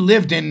 We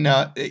lived in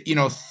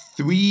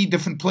 3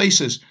 different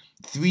places,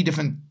 3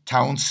 different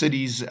town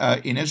cities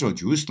in Israel: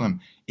 Jerusalem,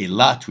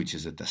 Eilat, which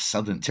is at the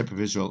southern tip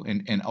of Israel,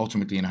 and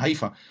ultimately in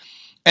Haifa.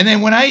 And then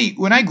when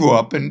I grew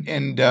up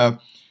and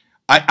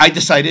I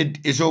decided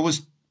Israel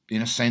was,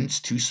 in a sense,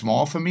 too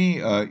small for me.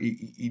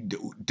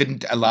 It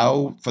didn't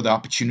allow for the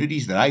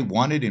opportunities that I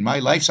wanted in my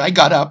life. So I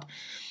got up,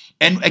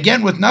 and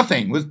again, with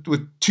nothing, with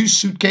 2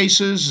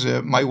 suitcases,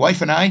 my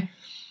wife and I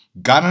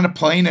got on a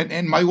plane,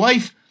 and my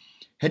wife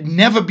had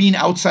never been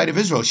outside of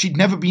Israel. She'd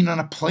never been on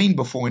a plane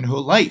before in her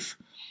life.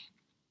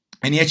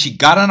 And yet she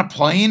got on a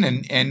plane,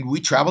 and we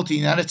traveled to the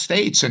United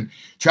States and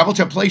traveled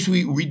to a place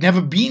we'd never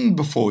been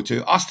before,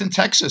 to Austin,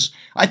 Texas.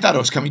 I thought I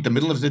was coming to the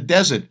middle of the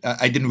desert.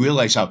 I didn't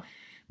realize how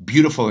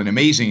beautiful and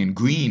amazing and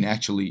green,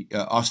 actually,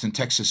 Austin,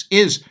 Texas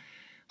is.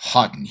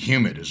 Hot and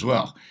humid as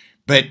well.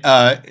 But,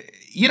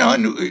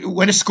 and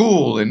went to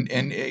school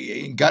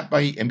and got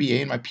my MBA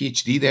and my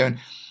PhD there.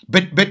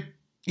 But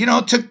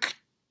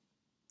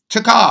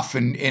took off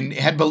and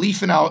had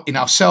belief in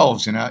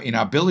ourselves, in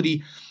our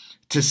ability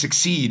to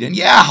succeed. And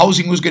yeah,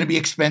 housing was going to be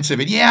expensive,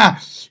 and yeah,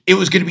 it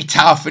was going to be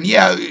tough, and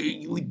yeah,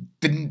 we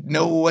didn't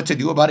know what to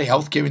do about a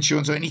healthcare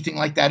insurance or anything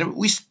like that.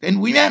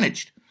 We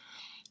managed.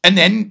 And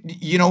then,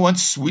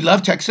 once we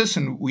loved Texas,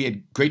 and we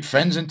had great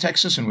friends in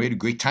Texas, and we had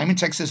a great time in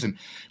Texas, and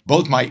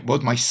both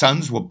my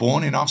sons were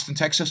born in Austin,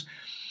 Texas.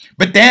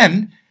 But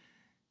then,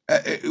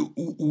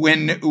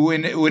 when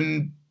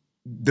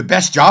the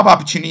best job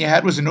opportunity I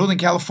had was in Northern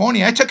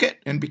California, I took it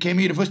and became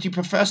a university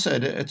professor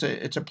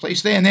at a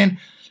place there. And then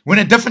when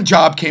a different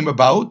job came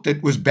about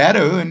that was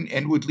better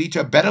and would lead to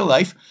a better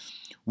life,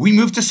 we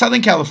moved to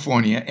Southern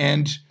California.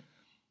 And,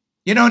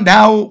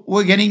 now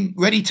we're getting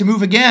ready to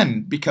move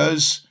again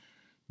because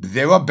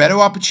there are better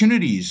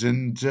opportunities.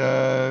 And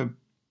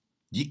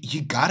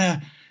you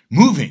gotta,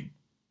 moving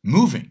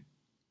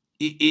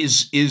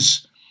is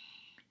it's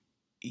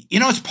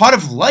part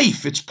of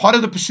life. It's part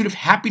of the pursuit of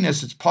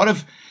happiness. It's part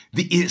of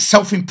the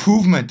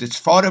self-improvement. It's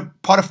part of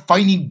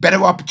finding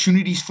better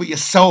opportunities for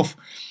yourself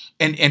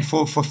and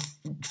for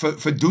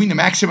doing the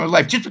maximum of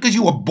life. Just because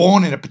you were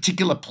born in a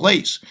particular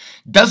place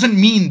doesn't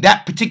mean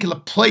that particular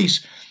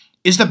place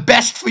is the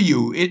best for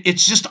you.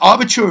 It's just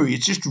arbitrary.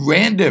 It's just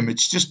random.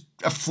 It's just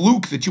a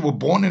fluke that you were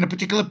born in a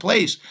particular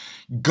place.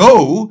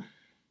 Go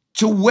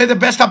to where the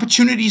best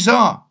opportunities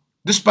are.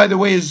 This, by the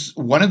way, is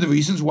one of the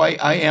reasons why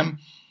I am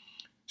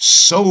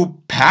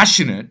so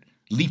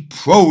passionately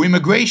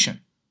pro-immigration.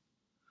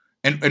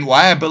 And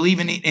why I believe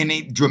in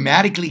a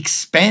dramatically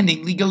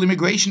expanding legal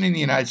immigration in the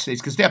United States.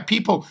 Because there are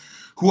people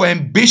who are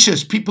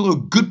ambitious, people who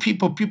are good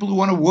people who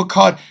want to work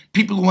hard,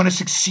 people who want to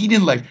succeed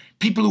in life,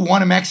 people who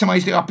want to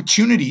maximize their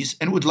opportunities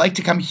and would like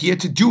to come here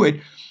to do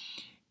it.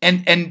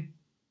 And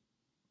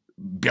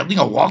building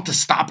a wall to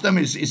stop them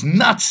is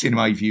nuts in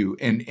my view.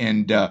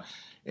 And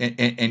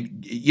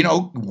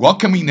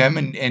welcoming them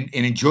and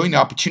enjoying the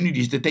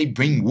opportunities that they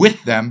bring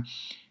with them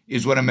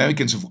is what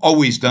Americans have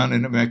always done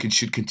and Americans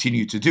should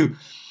continue to do.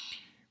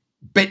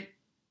 But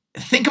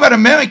think about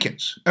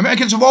Americans.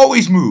 Americans have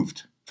always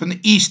moved from the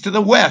east to the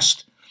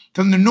west,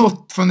 from the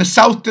north, from the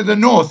south to the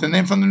north, and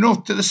then from the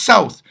north to the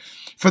south,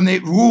 from the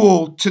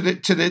rural to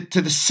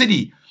the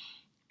city,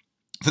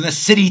 from the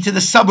city to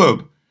the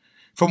suburb,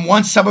 from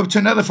one suburb to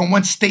another, from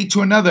one state to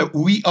another.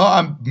 We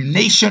are a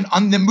nation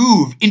on the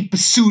move in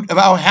pursuit of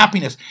our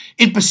happiness,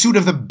 in pursuit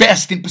of the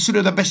best, in pursuit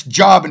of the best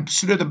job, in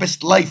pursuit of the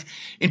best life,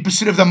 in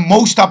pursuit of the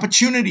most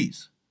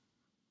opportunities.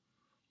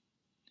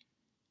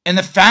 And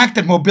the fact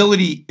that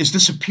mobility is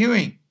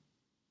disappearing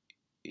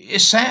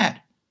is sad.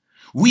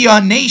 We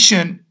are a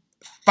nation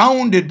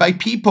founded by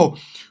people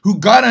who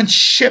got on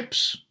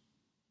ships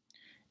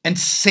and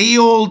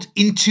sailed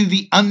into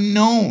the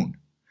unknown,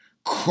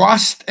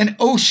 crossed an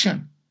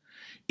ocean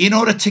in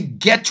order to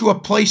get to a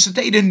place that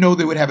they didn't know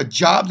they would have a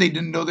job, they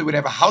didn't know they would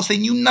have a house, they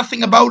knew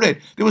nothing about it.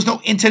 There was no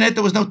internet,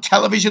 there was no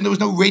television, there was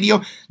no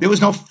radio, there was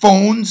no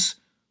phones,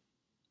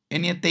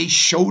 and yet they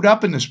showed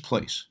up in this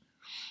place.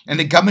 And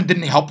the government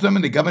didn't help them,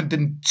 and the government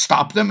didn't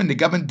stop them, and the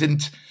government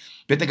didn't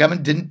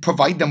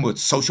provide them with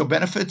social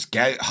benefits,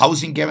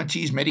 housing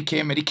guarantees,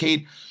 Medicare,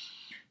 Medicaid.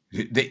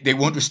 They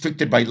weren't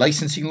restricted by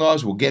licensing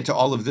laws. We'll get to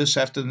all of this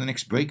after the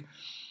next break.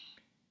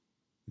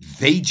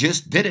 They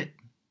just did it.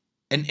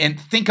 And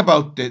think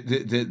about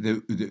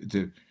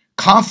the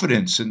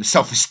confidence and the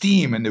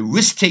self-esteem and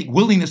the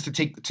willingness to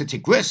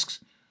take risks.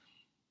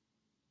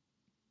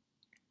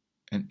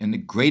 And the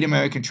great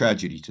American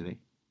tragedy today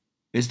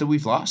is that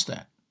we've lost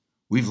that.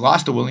 We've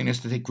lost the willingness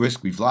to take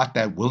risks. We've lost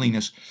that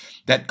willingness,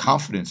 that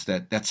confidence,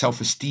 that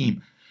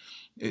self-esteem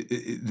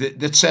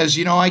that says,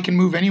 I can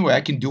move anywhere.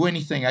 I can do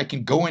anything. I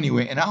can go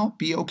anywhere, and I'll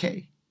be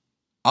okay.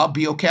 I'll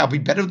be okay. I'll be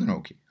better than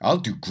okay. I'll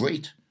do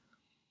great.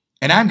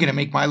 And I'm going to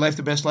make my life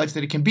the best life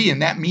that it can be.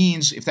 And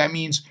if that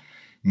means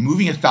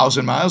moving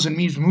 1,000 miles, it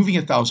means moving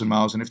 1,000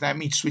 miles. And if that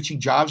means switching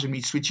jobs, it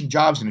means switching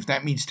jobs. And if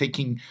that means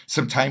taking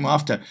some time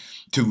off to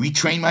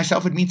retrain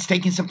myself, it means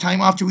taking some time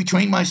off to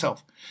retrain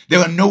myself. There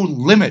are no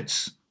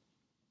limits.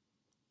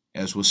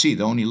 As we'll see,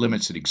 the only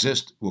limits that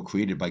exist were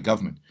created by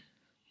government.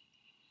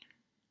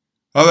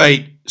 All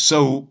right,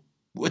 so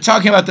we're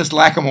talking about this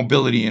lack of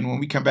mobility. And when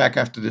we come back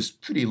after this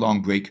pretty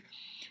long break,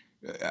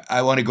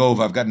 I want to go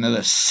over, I've got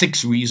another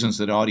 6 reasons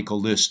that the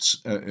article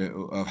lists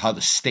of how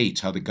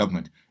the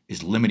government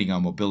is limiting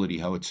our mobility,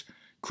 how it's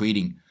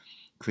creating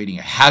creating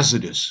a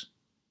hazardous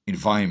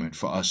environment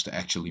for us to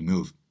actually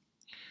move.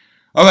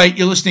 All right,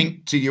 you're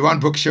listening to the Yaron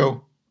Brook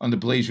Show on the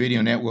Blaze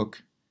Radio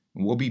Network,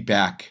 and we'll be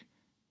back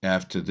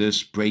after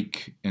this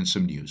break and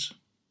some news.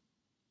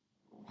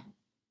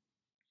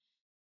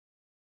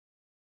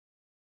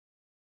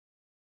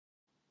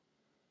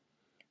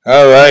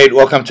 All right,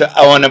 welcome to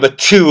hour number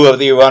 2 of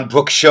the Yaron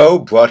Brook Show,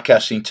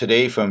 broadcasting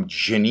today from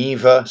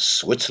Geneva,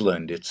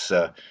 Switzerland.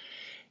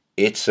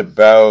 It's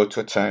about,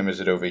 what time is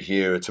it over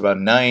here? It's about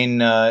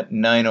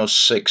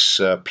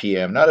 9:06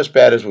 p.m. Not as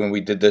bad as when we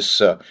did this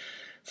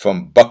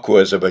from Baku,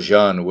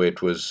 Azerbaijan, where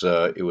it was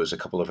a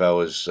couple of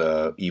hours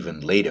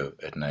even later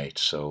at night.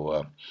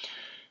 So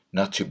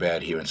not too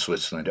bad here in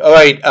Switzerland. All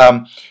right.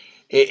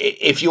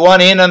 If you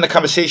want in on the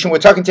conversation, we're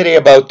talking today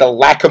about the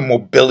lack of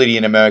mobility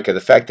in America,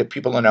 the fact that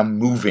people are now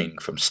moving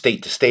from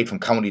state to state, from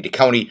county to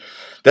county.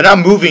 They're now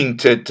moving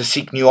to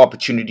seek new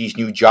opportunities,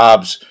 new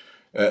jobs,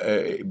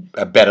 a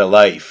better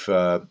life.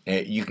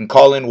 You can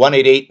call in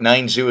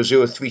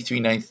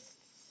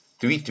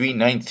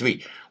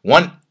 1-888-900-3393.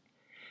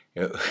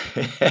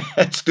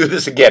 Let's do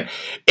this again.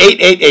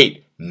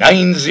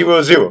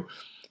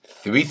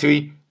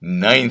 888-900-3393.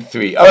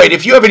 All right,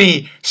 if you have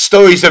any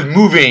stories of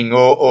moving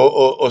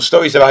or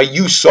stories of how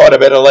you sought a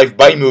better life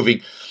by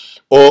moving,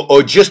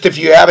 or just if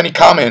you have any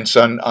comments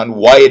on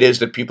why it is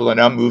that people are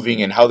now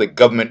moving and how the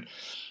government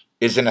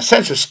is in a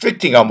sense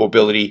restricting our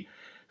mobility,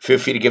 feel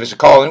free to give us a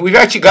call. And we've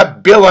actually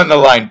got Bill on the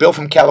line. Bill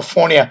from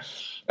California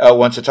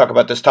wants to talk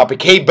about this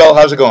topic. Hey, Bill,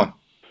 how's it going?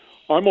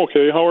 I'm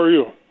okay. How are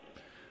you?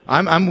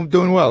 I'm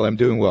doing well.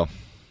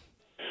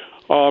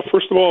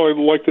 First of all, I'd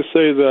like to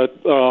say that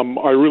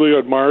I really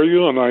admire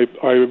you, and I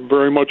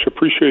very much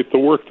appreciate the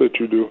work that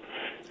you do.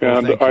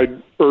 And I'd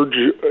urge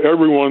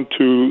everyone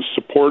to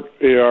support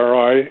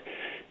ARI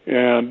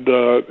and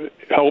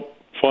help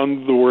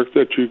fund the work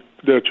that you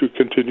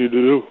continue to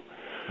do.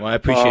 Well, I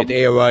appreciate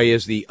it. ARI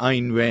is the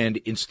Ayn Rand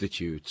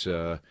Institute.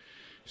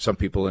 Some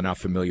people are not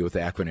familiar with the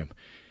acronym.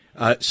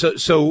 So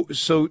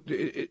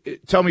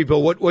tell me,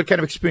 Bill, what kind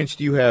of experience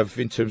do you have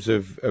in terms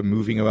of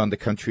moving around the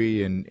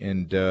country and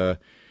in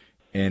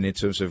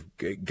terms of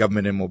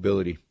government and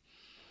mobility?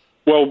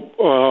 Well,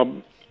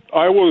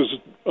 I was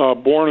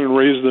born and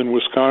raised in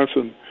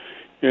Wisconsin,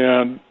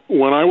 and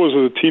when I was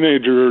a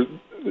teenager,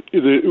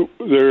 the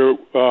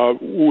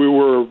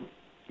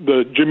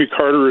Jimmy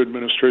Carter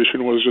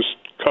administration was just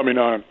coming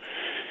on,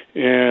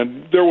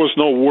 and there was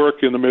no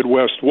work in the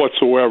Midwest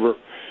whatsoever.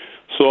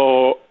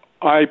 So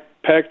I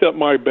packed up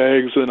my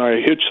bags and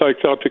I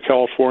hitchhiked out to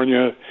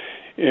California,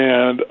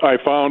 and I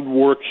found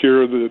work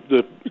here.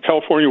 The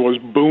California was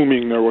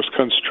booming. There was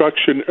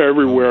construction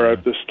everywhere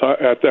at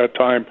that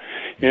time,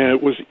 and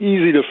it was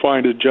easy to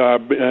find a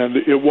job, and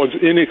it was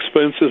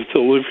inexpensive to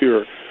live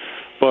here.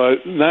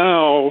 But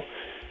now,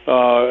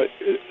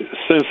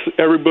 since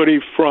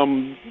everybody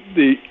from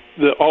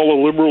all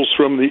the liberals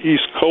from the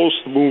East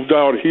Coast moved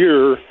out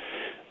here,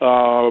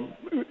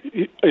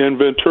 in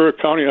Ventura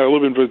County, I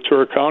live in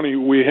Ventura County,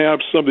 we have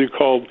something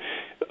called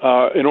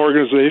an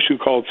organization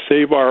called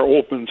Save Our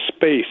Open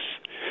Space.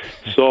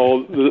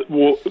 So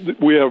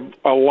we have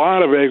a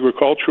lot of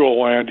agricultural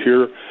land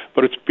here,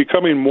 but it's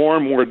becoming more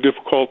and more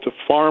difficult to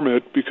farm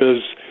it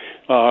because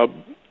a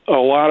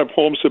lot of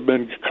homes have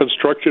been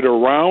constructed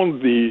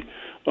around the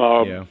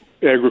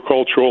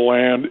agricultural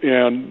land,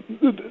 and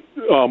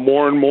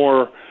more and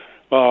more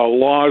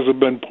laws have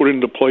been put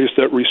into place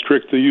that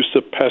restrict the use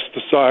of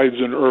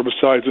pesticides and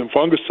herbicides and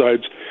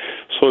fungicides.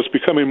 So it's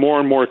becoming more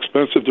and more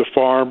expensive to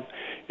farm,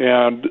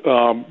 and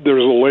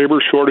there's a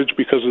labor shortage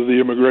because of the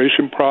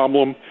immigration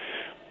problem.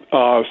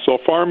 So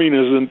farming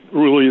isn't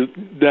really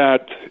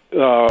that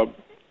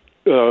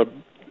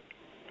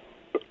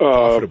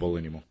profitable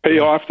anymore. Pay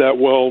off that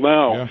well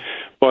now. Yeah.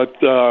 But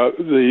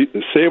the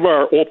Save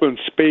Our Open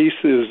Space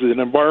is an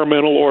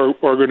environmental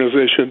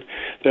organization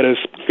that has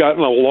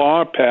gotten a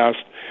law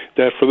passed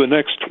that for the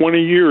next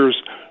 20 years,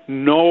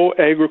 no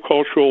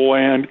agricultural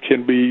land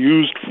can be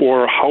used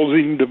for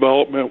housing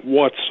development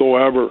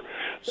whatsoever.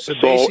 So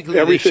basically,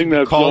 everything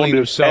that's calling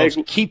themselves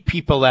Keep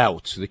People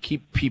Out, the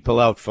Keep People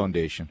Out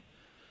Foundation.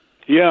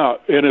 Yeah,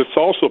 and it's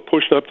also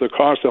pushed up the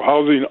cost of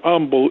housing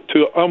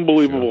to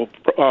unbelievable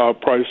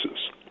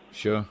prices.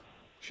 Sure.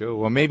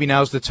 Well, maybe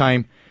now's the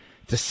time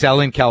to sell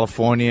in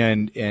California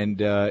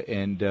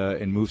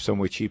and move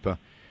somewhere cheaper.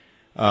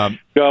 Yeah,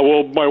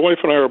 well, my wife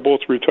and I are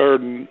both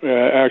retired, and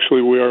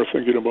actually we are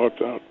thinking about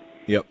that.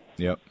 Yep.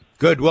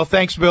 Good. Well,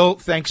 thanks, Bill.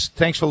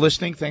 Thanks for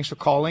listening. Thanks for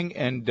calling,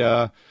 and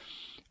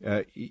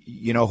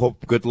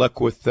hope good luck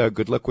with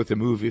the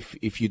move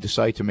if you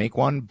decide to make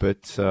one.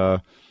 But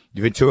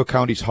Ventura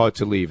County is hard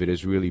to leave. It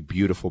is really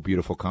beautiful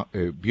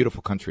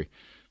country.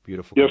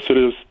 Beautiful. Yes, it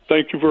is.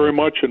 Thank you very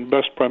much, and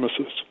best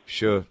premises.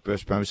 Sure,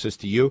 best premises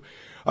to you.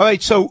 All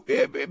right. So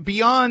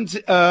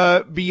beyond.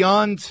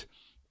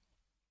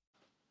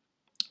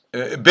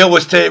 Bill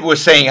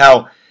was saying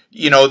how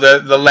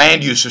the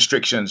land use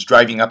restrictions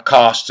driving up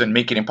costs and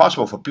making it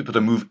impossible for people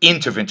to move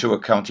into Ventura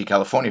County,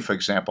 California, for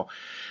example.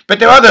 But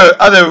there are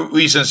other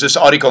reasons this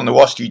article in the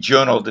Wall Street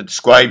Journal that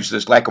describes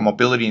this lack of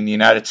mobility in the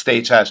United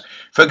States has.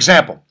 For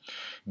example,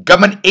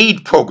 government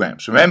aid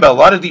programs. Remember, a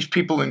lot of these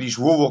people in these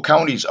rural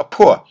counties are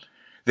poor.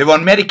 They're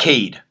on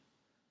Medicaid.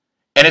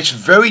 And it's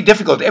very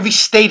difficult. Every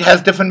state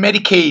has different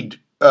Medicaid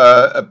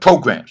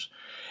programs.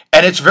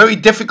 And it's very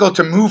difficult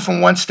to move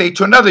from one state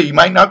to another. You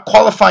might not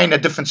qualify in a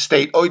different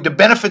state, or the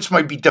benefits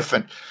might be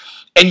different.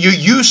 And you're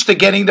used to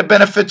getting the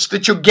benefits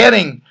that you're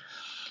getting.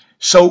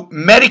 So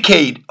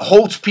Medicaid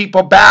holds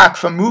people back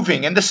from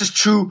moving. And this is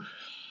true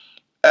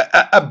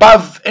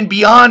above and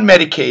beyond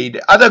Medicaid,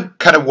 other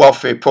kind of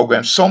welfare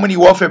programs. So many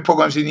welfare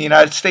programs in the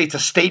United States are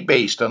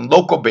state-based and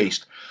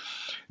local-based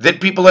that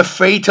people are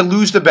afraid to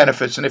lose the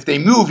benefits. And if they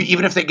move,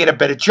 even if they get a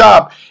better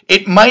job,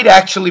 it might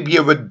actually be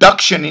a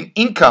reduction in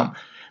income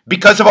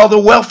because of all the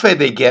welfare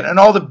they get and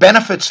all the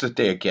benefits that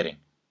they are getting.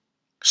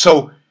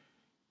 So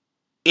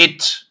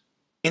it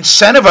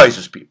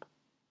incentivizes people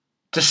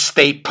to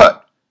stay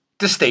put,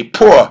 to stay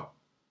poor,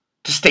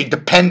 to stay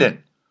dependent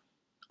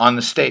on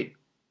the state.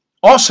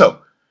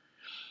 Also,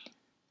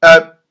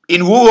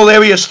 in rural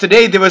areas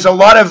today, there is a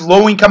lot of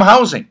low-income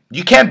housing.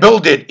 You can't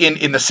build it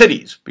in the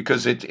cities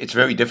because it's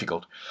very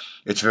difficult.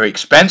 It's very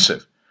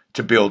expensive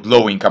to build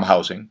low-income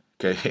housing.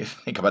 Okay,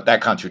 think about that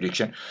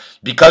contradiction.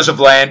 Because of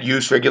land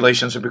use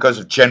regulations and because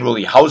of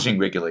generally housing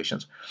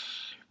regulations.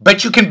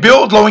 But you can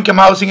build low-income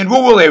housing in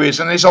rural areas,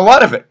 and there's a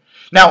lot of it.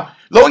 Now,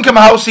 low-income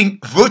housing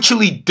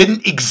virtually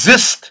didn't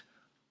exist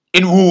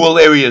in rural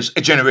areas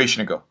a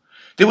generation ago.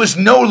 There was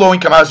no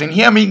low-income housing.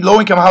 Here I mean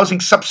low-income housing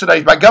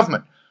subsidized by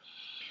government.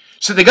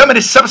 So the government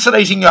is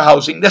subsidizing your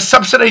housing, they're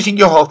subsidizing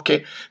your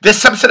healthcare, they're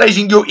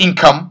subsidizing your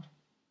income.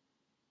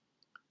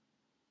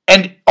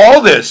 And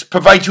all this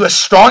provides you a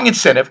strong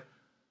incentive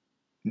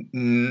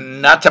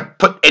not to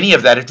put any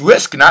of that at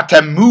risk, not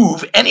to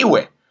move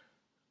anywhere.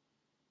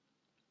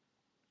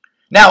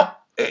 Now,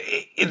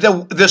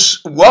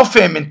 this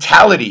welfare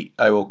mentality,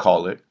 I will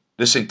call it,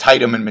 this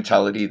entitlement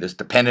mentality, this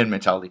dependent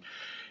mentality,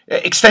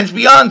 extends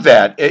beyond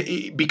that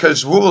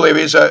because rural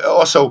areas are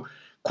also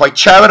quite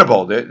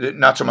charitable. They're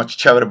not so much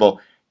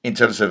charitable in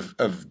terms of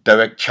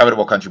direct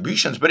charitable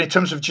contributions, but in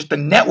terms of just the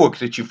network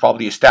that you've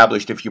probably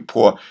established if you're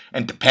poor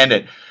and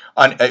dependent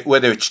on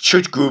whether it's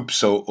church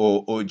groups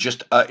or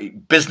just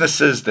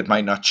businesses that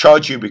might not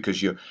charge you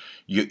because you're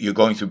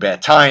going through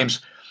bad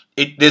times.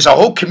 There's a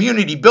whole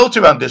community built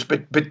around this,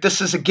 but this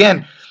is,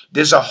 again,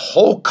 there's a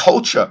whole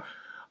culture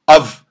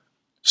of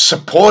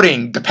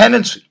supporting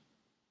dependency,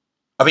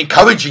 of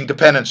encouraging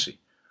dependency,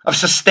 of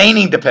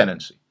sustaining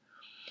dependency.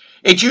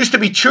 It used to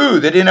be true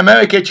that in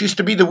America, it used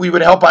to be that we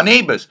would help our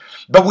neighbors,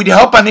 but we'd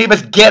help our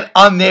neighbors get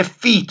on their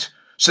feet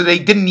so they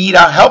didn't need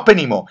our help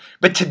anymore.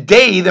 But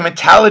today, the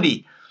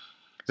mentality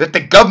that the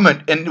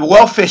government and the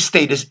welfare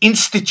state has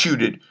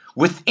instituted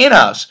within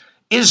us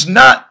is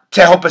not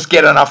to help us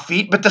get on our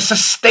feet, but to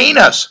sustain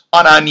us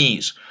on our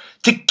knees,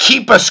 to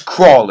keep us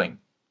crawling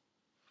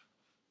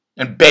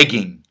and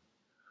begging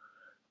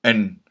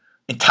and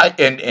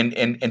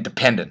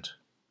dependent.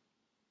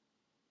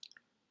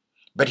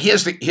 But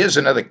here's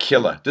another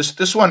killer.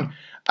 This one,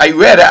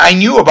 I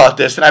knew about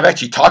this, and I've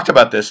actually talked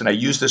about this, and I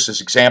use this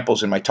as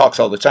examples in my talks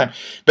all the time,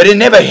 but it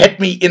never hit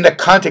me in the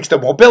context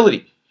of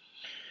mobility.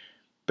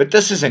 But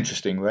this is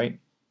interesting, right?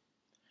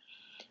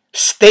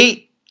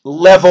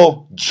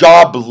 State-level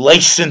job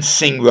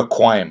licensing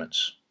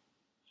requirements,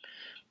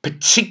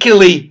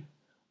 particularly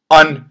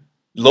on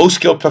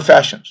low-skilled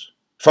professions,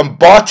 from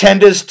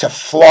bartenders to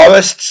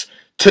florists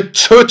to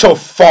turtle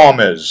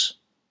farmers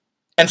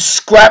and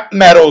scrap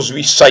metals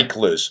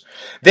recyclers.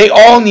 They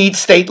all need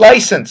state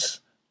license,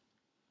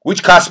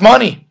 which costs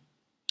money.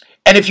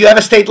 And if you have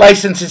a state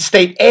license in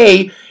state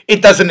A,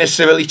 it doesn't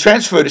necessarily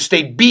transfer to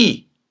state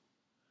B.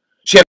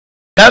 So you have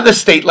another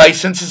state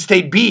license in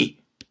state B.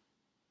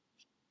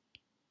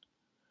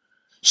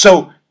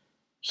 So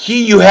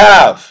here you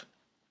have,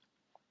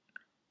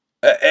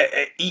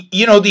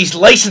 these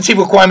licensing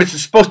requirements are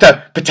supposed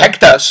to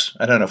protect us.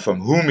 I don't know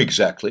from whom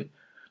exactly,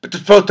 but they're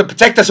supposed to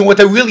protect us. And what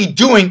they're really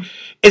doing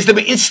is they're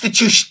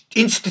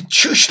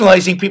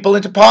institutionalizing people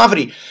into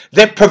poverty.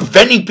 They're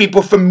preventing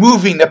people from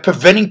moving. They're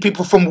preventing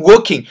people from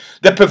working.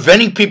 They're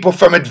preventing people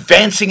from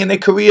advancing in their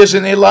careers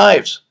and their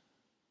lives.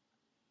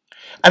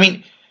 I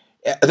mean,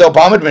 the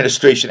Obama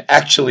administration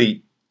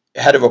actually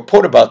had a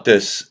report about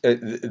this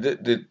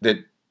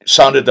that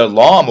sounded the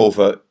alarm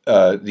over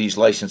these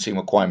licensing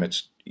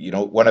requirements.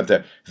 One of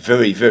the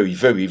very, very,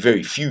 very,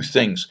 very few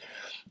things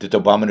that the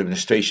Obama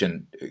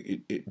administration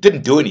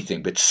didn't do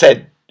anything, but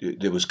said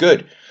it was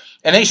good.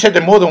 And they said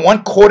that more than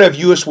 1/4 of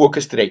U.S.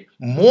 workers today,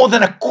 more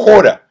than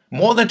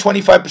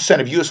 25%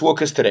 of U.S.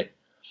 workers today,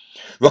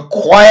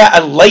 require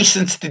a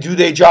license to do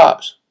their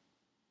jobs.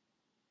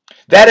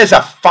 That is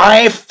a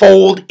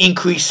 5-fold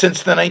increase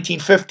since the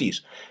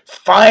 1950s.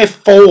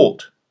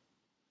 5-fold.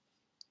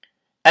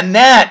 And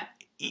that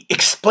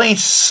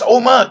explains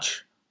so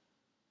much.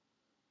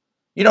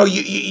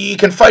 You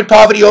can fight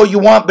poverty all you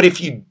want, but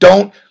if you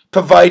don't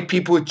provide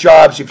people with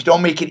jobs, if you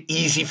don't make it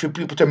easy for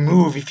people to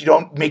move, if you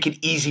don't make it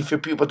easy for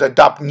people to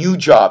adopt new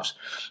jobs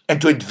and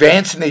to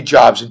advance in their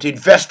jobs and to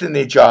invest in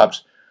their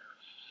jobs,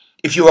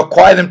 if you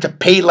require them to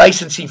pay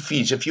licensing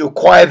fees, if you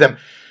require them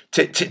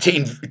to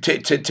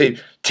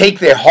take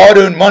their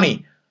hard-earned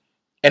money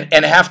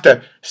and have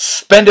to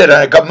spend it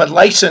on a government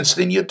license,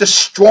 then you're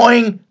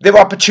destroying their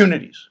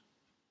opportunities.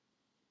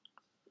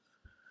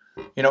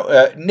 You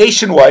know,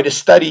 nationwide, a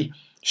study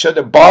showed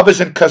that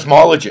barbers and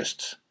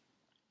cosmologists,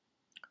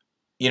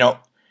 you know,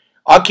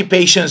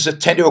 occupations that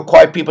tend to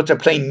require people to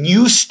obtain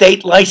new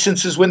state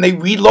licenses when they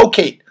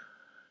relocate.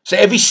 So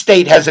every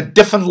state has a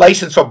different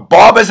license for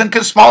barbers and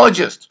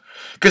cosmologists.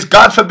 Because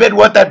God forbid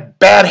what that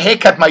bad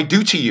haircut might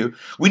do to you.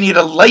 We need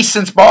a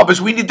licensed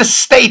barbers. We need the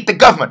state, the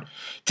government,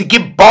 to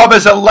give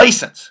barbers a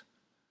license.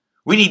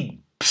 We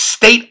need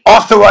state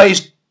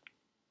authorized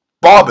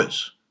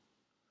barbers.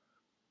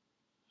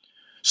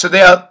 So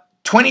they are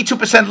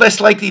 22% less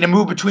likely to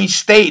move between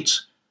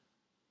states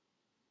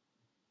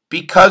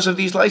because of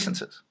these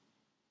licenses.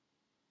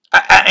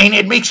 I mean,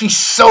 it makes me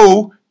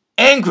so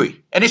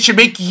angry. And it should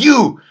make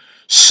you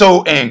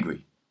so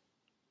angry.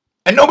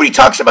 And nobody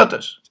talks about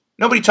this.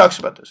 Nobody talks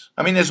about this.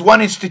 I mean, there's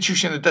one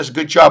institution that does a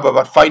good job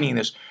about fighting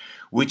this,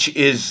 which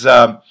is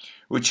the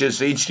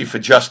Institute for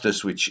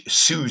Justice, which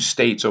sues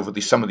states over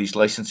some of these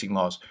licensing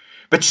laws.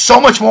 But so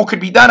much more could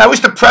be done. I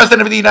was the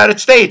president of the United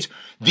States.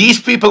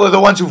 These people are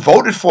the ones who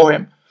voted for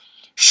him.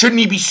 Shouldn't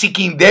he be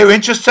seeking their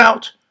interests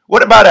out?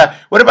 What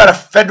about a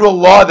federal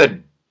law that,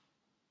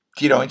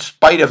 you know, in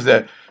spite of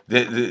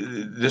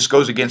this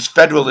goes against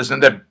federalism,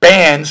 that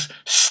bans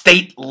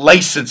state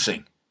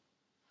licensing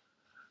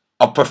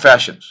of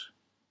professions?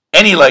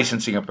 Any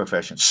licensing of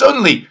professions.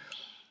 Certainly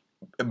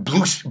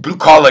blue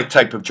collar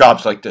type of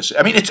jobs like this.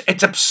 I mean,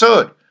 it's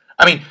absurd.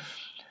 I mean,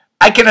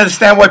 I can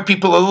understand why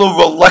people are a little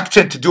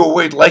reluctant to do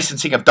away with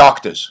licensing of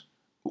doctors.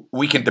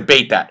 We can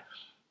debate that.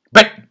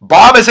 But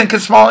barbers and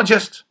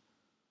cosmologists,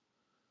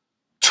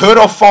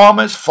 turtle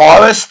farmers,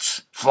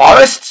 florists,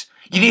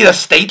 you need a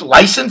state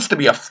license to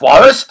be a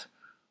florist?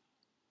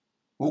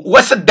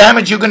 What's the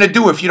damage you're going to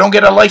do if you don't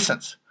get a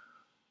license?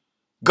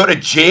 Go to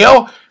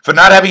jail for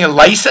not having a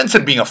license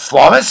and being a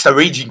florist,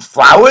 arranging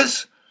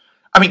flowers?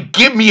 I mean,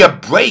 give me a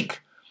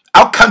break.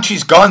 Our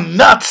country's gone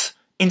nuts,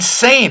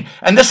 insane.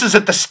 And this is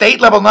at the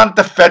state level, not at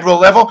the federal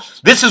level.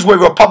 This is where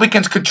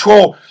Republicans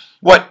control,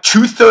 what,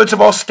 2/3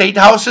 of all state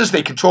houses?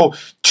 They control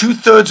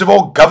 2/3 of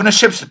all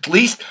governorships, at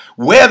least.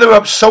 Where there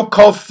are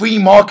so-called free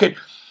market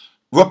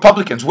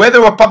Republicans, where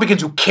there are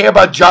Republicans who care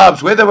about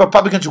jobs, where there are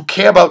Republicans who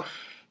care about,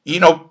 you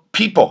know,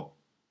 people.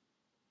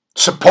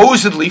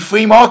 Supposedly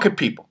free market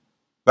people.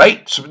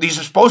 Right? So these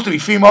are supposed to be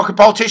free market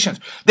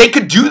politicians. They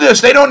could do this.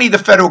 They don't need the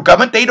federal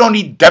government. They don't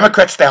need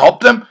Democrats to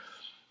help them.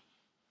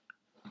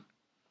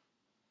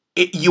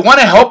 You want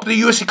to help the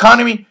U.S.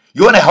 economy?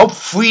 You want to help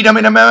freedom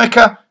in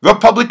America?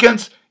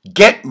 Republicans,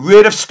 get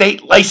rid of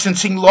state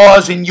licensing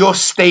laws in your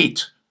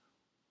state.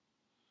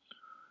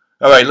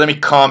 All right, let me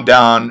calm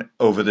down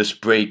over this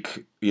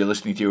break. You're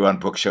listening to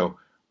Yaron Brook Show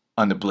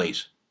on the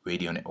Blaze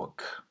Radio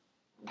Network.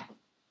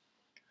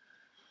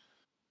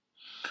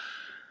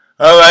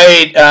 All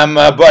right, I'm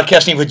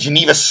broadcasting from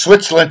Geneva,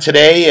 Switzerland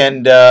today,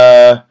 and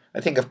I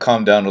think I've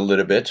calmed down a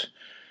little bit.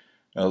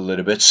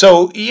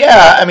 So,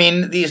 yeah, I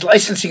mean, these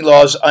licensing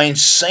laws are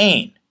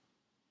insane,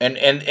 and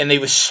they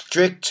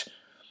restrict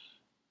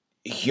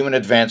human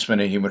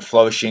advancement and human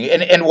flourishing.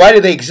 And why do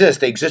they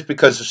exist? They exist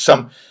because of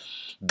some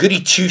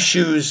goody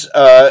two-shoes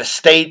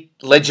state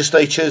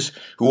legislatures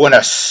who want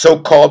to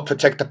so-called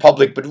protect the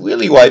public, but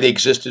really why they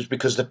exist is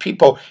because the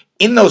people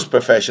in those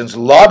professions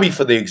lobby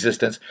for their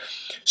existence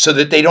so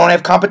that they don't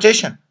have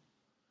competition.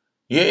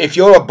 If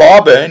you're a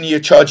barber and you're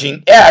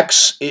charging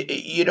X,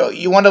 you know,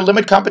 you want to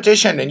limit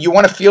competition and you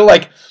want to feel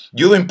like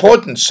you're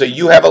important, so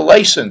you have a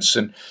license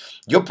and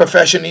your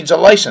profession needs a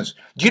license.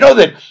 Do you know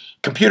that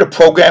computer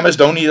programmers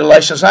don't need a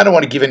license? I don't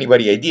want to give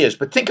anybody ideas,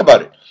 but think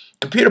about it.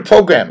 Computer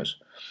programmers,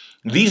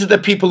 these are the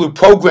people who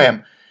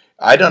program,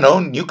 I don't know,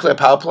 nuclear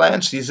power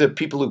plants. These are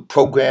people who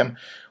program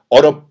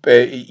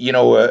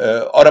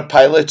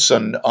autopilots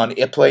on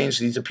airplanes.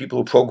 These are people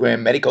who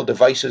program medical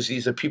devices.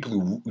 These are people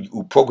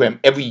who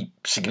program every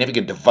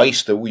significant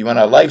device that we run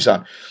our lives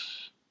on.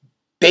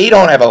 They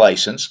don't have a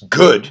license.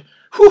 Good.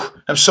 Whew,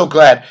 I'm so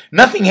glad.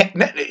 Nothing,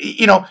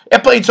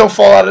 airplanes don't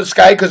fall out of the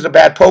sky because of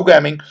bad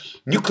programming.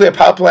 Nuclear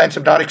power plants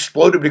have not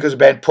exploded because of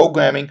bad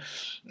programming.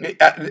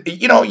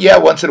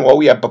 Once in a while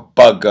we have a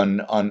bug on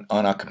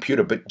our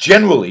computer, but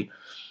generally,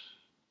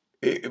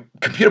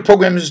 computer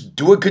programmers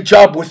do a good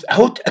job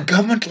without a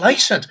government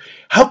license.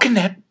 How can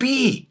that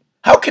be?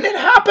 How can it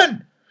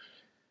happen?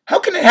 How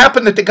can it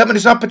happen that the government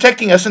is not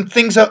protecting us and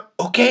things are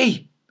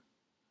okay?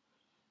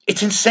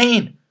 It's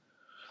insane.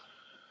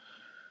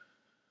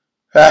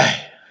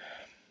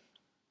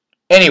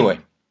 Anyway,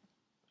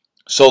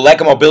 so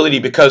lack of mobility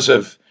because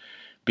of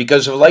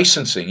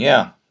licensing.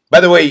 Yeah. By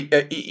the way,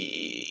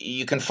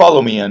 you can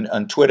follow me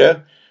on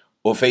Twitter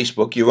or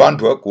Facebook. Yaron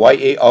Brook,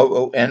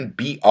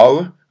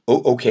 YARONBROOK.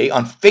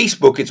 On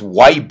Facebook, it's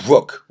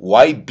Ybrook,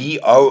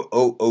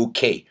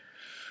 YBROOK.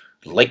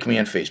 Like me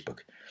on Facebook.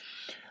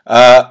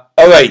 All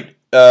right.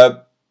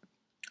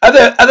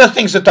 Other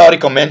things that the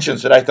article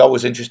mentions that I thought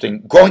was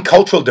interesting. Growing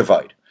cultural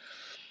divide.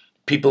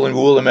 People in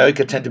rural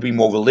America tend to be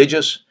more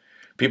religious.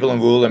 People in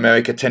rural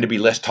America tend to be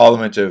less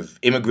tolerant of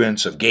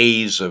immigrants, of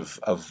gays, of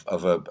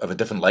a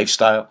different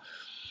lifestyle.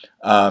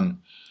 And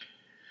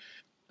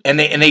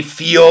they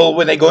feel,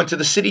 when they go into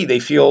the city, they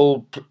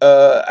feel,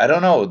 I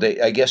don't know,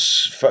 I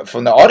guess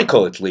from the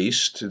article at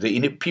least,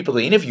 the people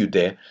they interviewed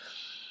there,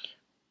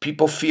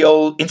 people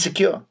feel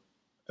insecure.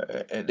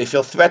 They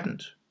feel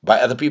threatened by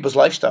other people's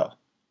lifestyle.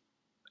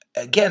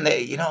 Again,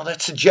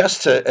 that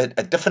suggests a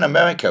different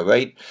America,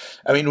 right?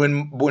 I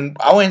mean, when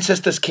our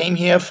ancestors came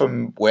here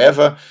from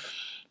wherever,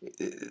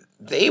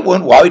 they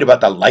weren't worried about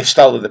the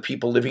lifestyle of the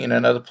people living in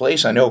another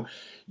place. I know,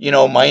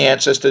 my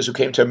ancestors who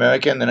came to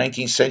America in the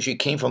 19th century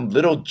came from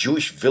little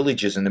Jewish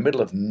villages in the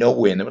middle of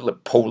nowhere, in the middle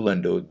of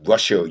Poland or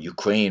Russia or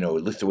Ukraine or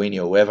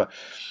Lithuania or wherever.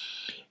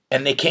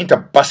 And they came to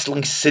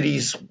bustling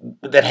cities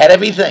that had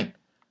everything.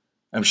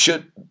 I'm sure,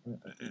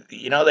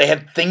 they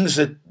had things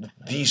that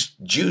these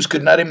Jews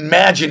could not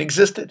imagine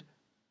existed.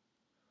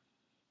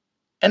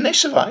 And they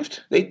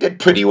survived. They did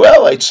pretty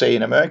well, I'd say,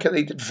 in America.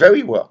 They did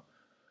very well.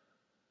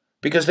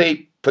 Because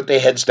they put their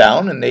heads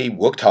down and they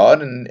worked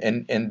hard and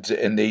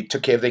they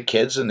took care of their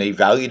kids and they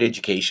valued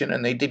education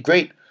and they did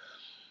great.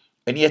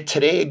 And yet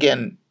today,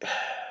 again,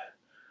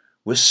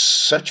 we're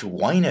such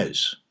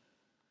whiners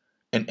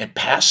and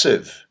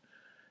passive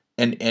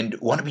and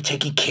want to be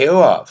taken care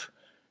of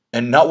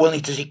and not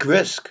willing to take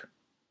risk.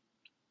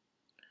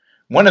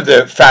 One of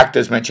the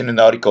factors mentioned in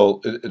the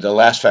article, the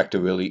last factor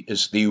really,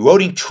 is the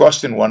eroding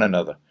trust in one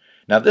another.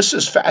 Now, this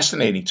is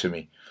fascinating to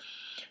me.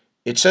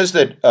 It says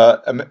that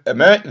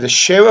the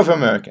share of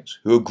Americans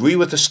who agree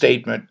with the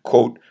statement,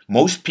 quote,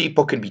 most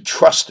people can be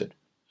trusted,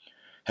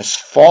 has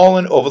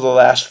fallen over the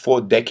last 4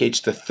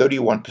 decades to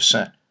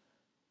 31%.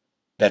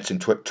 That's in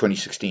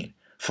 2016,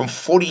 from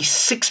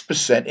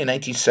 46% in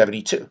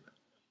 1972.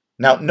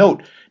 Now,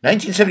 note,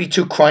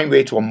 1972 crime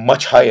rates were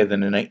much higher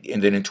than in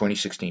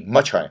 2016,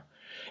 much higher.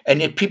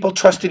 And yet people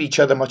trusted each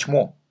other much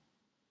more.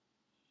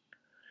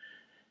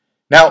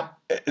 Now,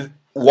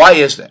 why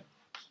is that?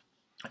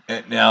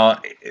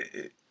 Now,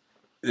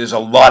 there's a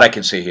lot I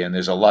can say here, and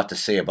there's a lot to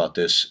say about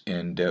this.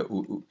 And,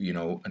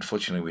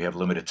 unfortunately, we have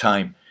limited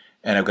time.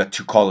 And I've got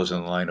 2 callers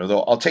on the line.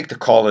 Although I'll take the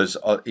callers,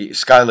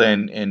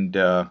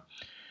 Skylar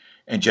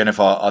and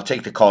Jennifer, I'll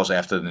take the calls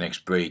after the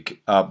next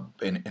break.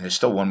 And there's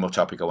still one more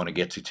topic I want to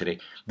get to today.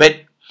 But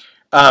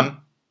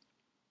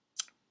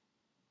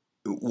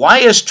why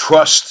is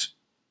trust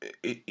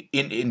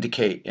in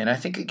decay? And I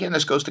think, again,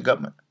 this goes to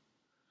government.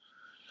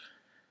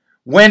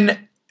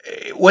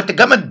 What the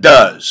government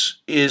does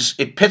is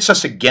it pits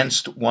us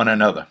against one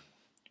another.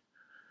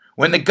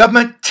 When the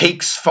government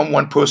takes from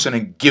one person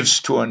and gives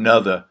to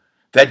another,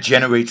 that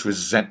generates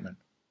resentment.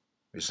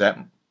 Is that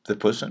the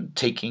person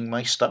taking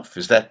my stuff?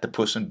 Is that the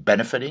person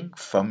benefiting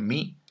from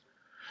me?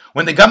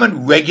 When the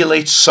government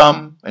regulates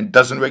some and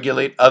doesn't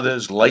regulate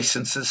others,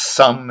 licenses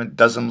some and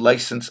doesn't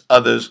license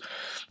others,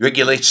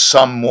 regulates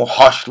some more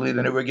harshly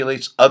than it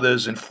regulates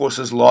others,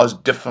 enforces laws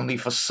differently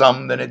for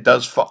some than it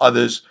does for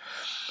others,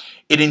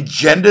 it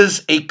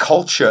engenders a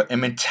culture, a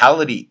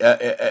mentality,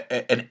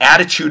 an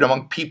attitude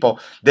among people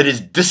that is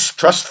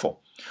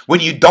distrustful. When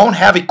you don't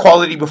have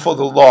equality before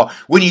the law,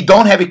 when you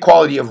don't have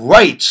equality of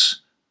rights,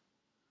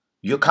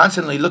 you're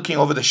constantly looking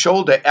over the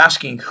shoulder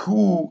asking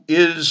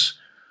who's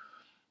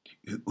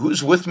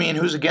with me and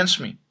who's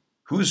against me?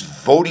 Who's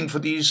voting for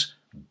these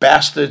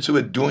bastards who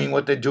are doing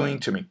what they're doing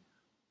to me?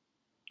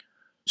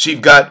 So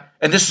you've got,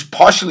 and this is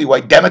partially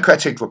why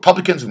Democrats hate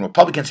Republicans and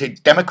Republicans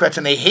hate Democrats,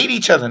 and they hate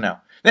each other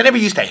now. They never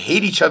used to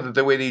hate each other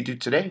the way they do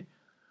today.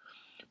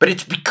 But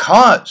it's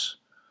because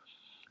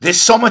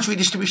there's so much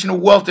redistribution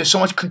of wealth, there's so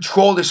much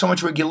control, there's so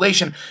much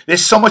regulation,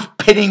 there's so much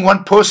pitting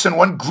one person,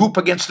 one group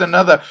against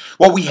another.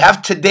 What we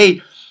have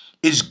today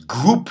is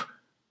group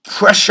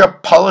pressure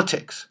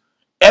politics.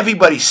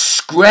 Everybody's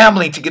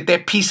scrambling to get their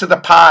piece of the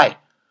pie.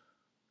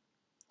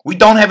 We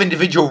don't have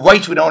individual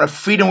rights, we don't have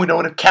freedom, we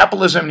don't have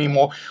capitalism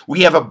anymore.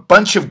 We have a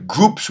bunch of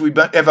groups, we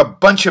have a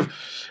bunch of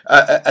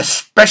a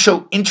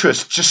special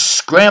interest just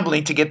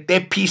scrambling to get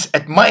their piece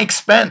at my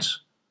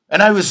expense.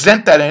 And I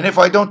resent that, and if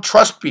I don't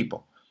trust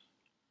people.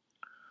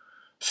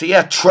 So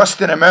yeah,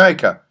 trust in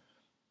America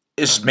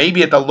is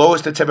maybe at the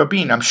lowest it's ever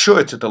been. I'm sure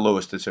it's at the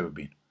lowest it's ever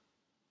been.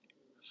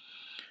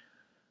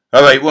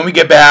 All right, when we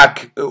get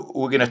back,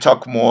 we're going to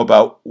talk more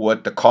about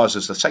what the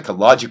causes, the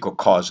psychological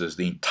causes,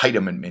 the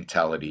entitlement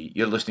mentality.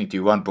 You're listening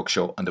to Yaron Brook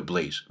Show on the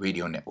Blaze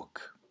Radio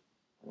Network.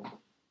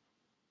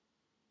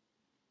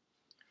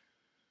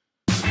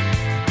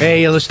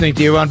 Hey, you're listening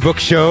to Yaron Brook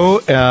Show,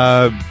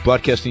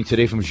 broadcasting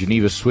today from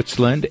Geneva,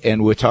 Switzerland,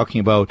 and we're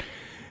talking about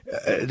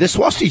This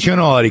Wall Street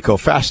Journal article,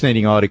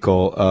 fascinating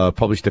article,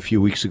 published a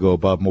few weeks ago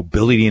about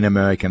mobility in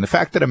America and the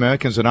fact that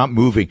Americans are not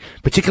moving,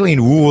 particularly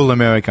in rural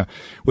America.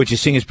 What you're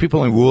seeing is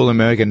people in rural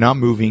America not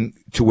moving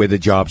to where the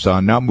jobs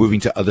are, not moving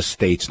to other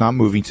states, not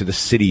moving to the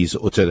cities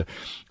or to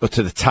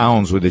the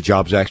towns where the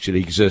jobs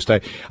actually exist.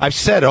 I've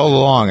said all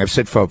along, I've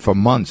said for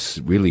months,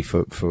 really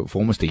for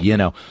almost a year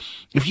now,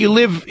 if you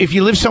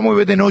live somewhere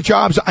where there are no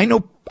jobs, I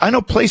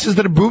know places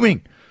that are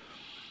booming.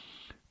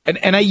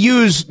 And I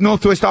use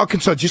Northwest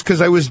Arkansas just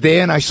because I was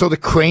there and I saw the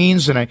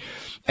cranes and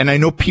I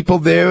know people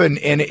there and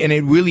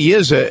it really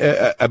is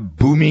a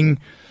booming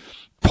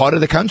part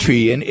of the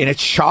country. And it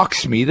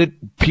shocks me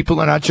that people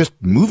are not just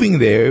moving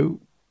there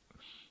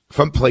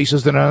from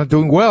places that are not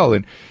doing well.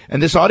 And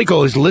this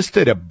article has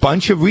listed a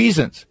bunch of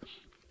reasons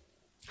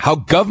how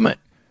government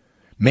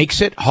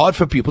makes it hard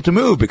for people to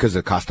move because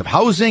of the cost of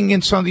housing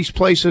in some of these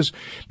places,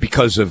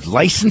 because of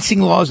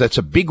licensing laws. That's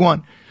a big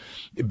one.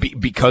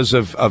 Because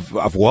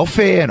of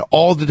welfare and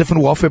all the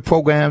different welfare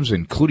programs,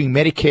 including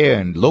Medicare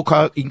and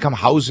low-income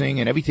housing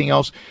and everything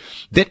else,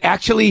 that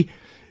actually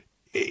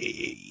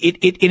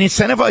it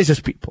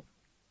incentivizes people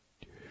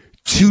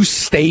to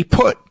stay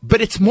put.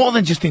 But it's more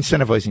than just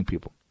incentivizing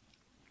people.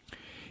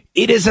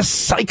 It is a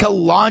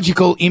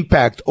psychological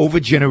impact over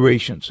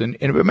generations. And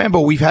remember,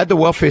 we've had the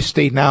welfare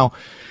state now.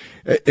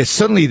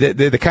 Suddenly,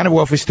 the kind of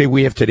welfare state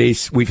we have today,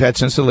 we've had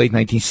since the late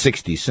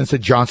 1960s, since the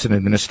Johnson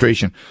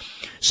administration,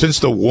 since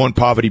the war on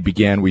poverty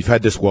began, we've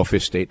had this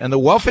welfare state. And the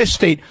welfare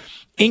state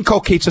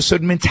inculcates a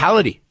certain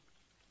mentality.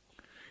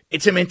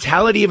 It's a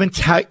mentality of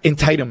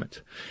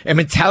entitlement, a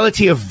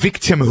mentality of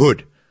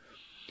victimhood,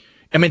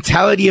 a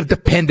mentality of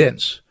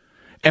dependence,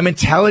 a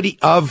mentality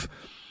of,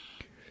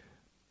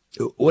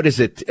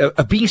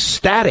 of being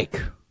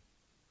static,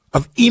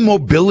 of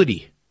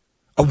immobility,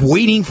 of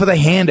waiting for the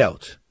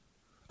handout,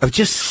 of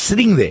just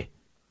sitting there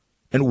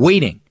and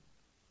waiting.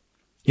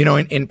 You know,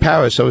 in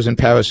Paris, I was in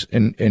Paris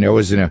and I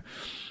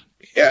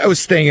was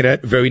staying at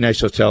a very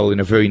nice hotel in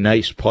a very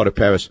nice part of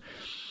Paris.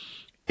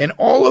 And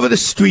all over the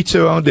streets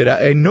around it,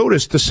 I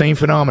noticed the same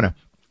phenomena.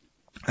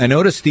 I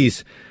noticed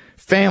these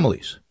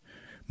families,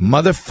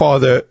 mother,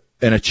 father,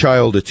 and a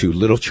child or two,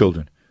 little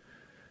children.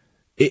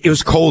 It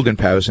was cold in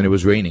Paris and it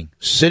was raining,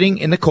 sitting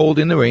in the cold,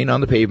 in the rain on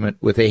the pavement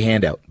with a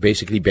handout,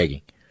 basically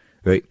begging,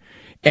 right?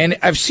 And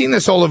I've seen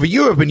this all over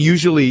Europe, and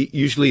usually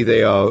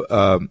they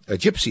are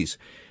gypsies.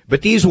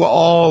 But these were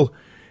all,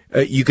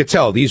 you could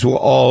tell, these were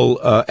all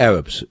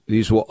Arabs.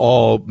 These were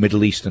all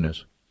Middle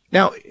Easterners.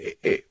 Now,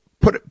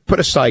 put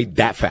aside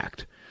that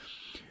fact.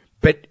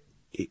 But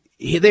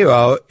here they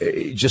are,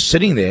 just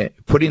sitting there,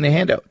 putting their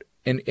hand out.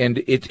 And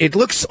it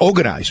looks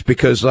organized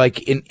because,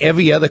 like, in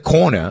every other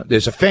corner,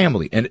 there's a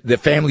family, and the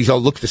families all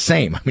look the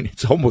same. I mean,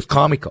 it's almost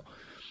comical.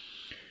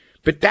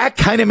 But that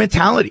kind of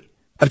mentality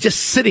of just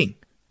sitting,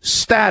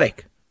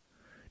 static,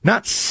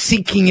 not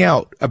seeking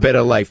out a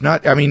better life.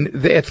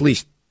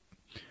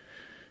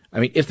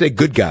 If they're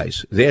good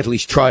guys, they at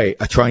least are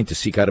trying to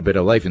seek out a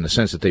better life in the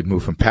sense that they've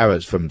moved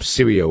from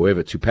Syria or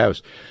wherever to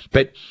Paris.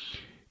 But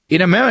in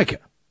America,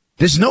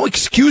 there's no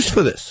excuse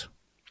for this.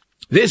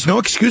 There's no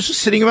excuse for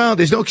sitting around.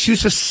 There's no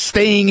excuse for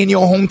staying in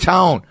your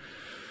hometown.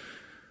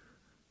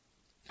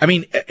 I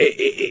mean,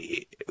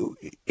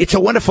 It's a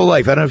Wonderful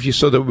Life. I don't know if you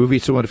saw the movie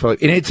It's a Wonderful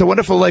Life. In It's a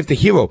Wonderful Life, the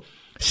hero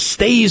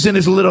stays in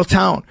his little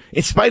town,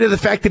 in spite of the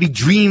fact that he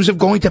dreams of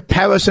going to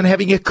Paris and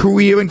having a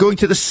career and going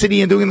to the city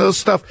and doing all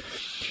stuff.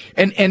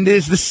 And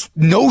there's this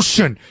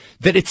notion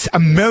that it's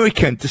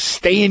American to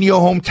stay in your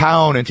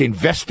hometown and to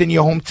invest in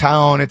your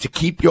hometown and to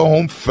keep your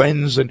home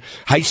friends and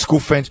high school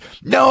friends.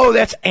 No,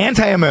 that's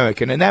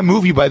anti-American. And that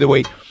movie, by the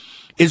way,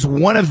 is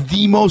one of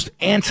the most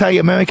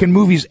anti-American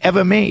movies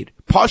ever made,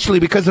 partially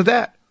because of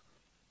that.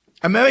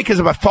 America is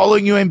about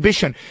following your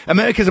ambition.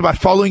 America is about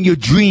following your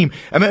dream.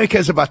 America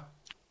is about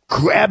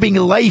grabbing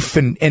life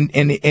and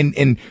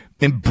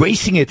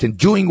embracing it and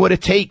doing what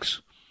it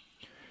takes.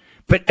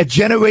 But a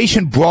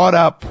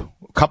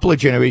couple of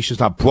generations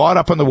now brought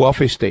up on the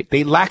welfare state.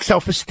 They lack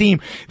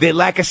self-esteem. They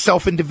lack a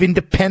sense of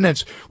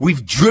independence.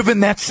 We've driven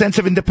that sense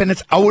of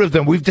independence out of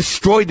them. We've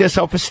destroyed their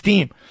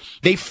self-esteem.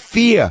 They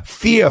fear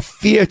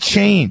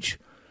change.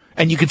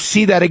 And you can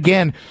see that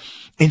again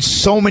in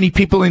so many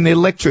people in the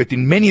electorate,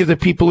 in many of the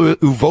people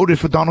who voted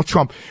for Donald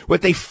Trump.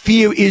 What they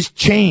fear is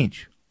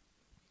change.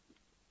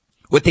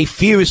 What they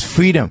fear is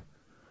freedom.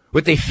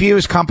 What they fear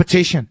is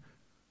competition.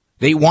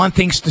 They want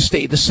things to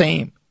stay the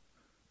same.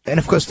 And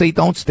of course, they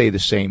don't stay the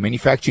same.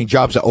 Manufacturing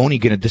jobs are only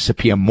going to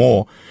disappear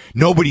more.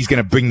 Nobody's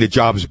going to bring the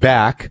jobs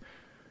back.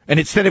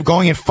 And instead of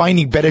going and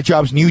finding better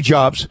jobs, new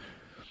jobs,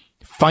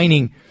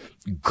 finding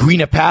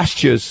greener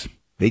pastures,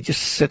 they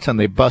just sit on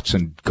their butts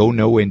and go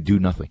nowhere and do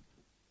nothing.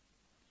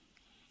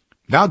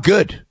 Not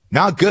good.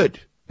 Not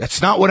good.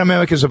 That's not what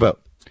America's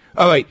about.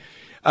 All right.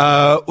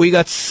 We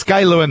got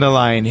Skylar on the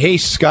line. Hey,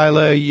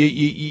 Skylar,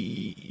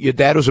 your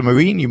dad was a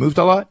Marine? You moved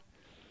a lot?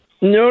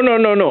 No.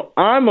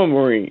 I'm a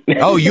Marine.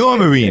 Oh, you're a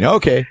Marine.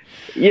 Okay.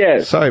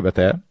 Yes. Sorry about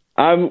that.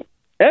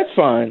 That's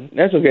fine.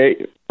 That's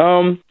okay.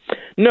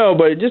 No,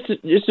 but just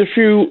a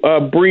few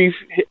brief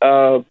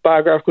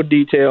biographical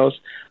details.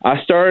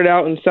 I started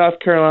out in South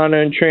Carolina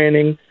in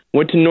training,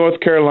 went to North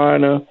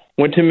Carolina,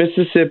 went to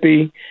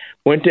Mississippi,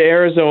 went to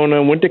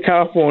Arizona, went to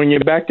California,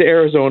 back to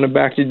Arizona,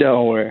 back to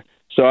Delaware.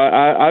 So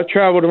I've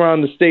traveled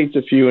around the states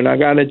a few, and I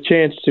got a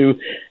chance to,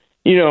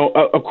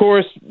 of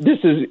course, this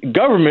is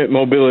government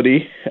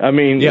mobility. I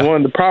mean, one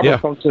of the proper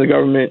functions of the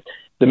government,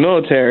 the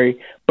military.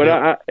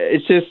 But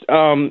it's just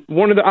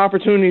one of the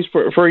opportunities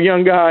for a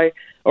young guy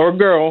or a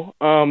girl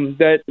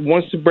that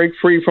wants to break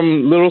free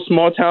from little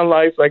small town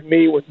life like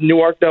me with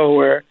Newark,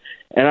 Delaware.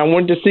 And I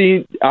went to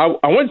see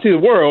the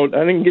world.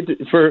 I didn't get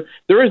to,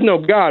 there is no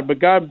God, but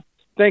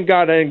thank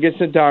God I didn't get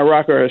sent to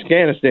Iraq or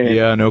Afghanistan.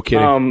 Yeah, no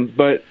kidding.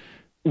 But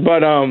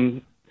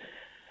you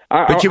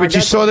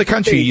saw the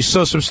country. You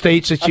saw some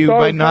states that you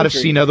might not have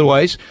seen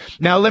otherwise.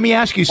 Now, let me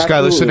ask you,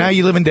 Skylar. So now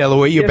you live in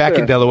Delaware. You're back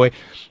in Delaware.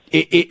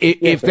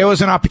 If there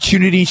was an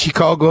opportunity in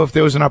Chicago, if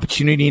there was an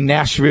opportunity in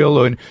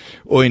Nashville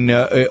or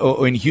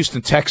in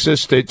Houston,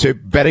 Texas, to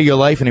better your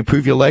life and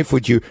improve your life,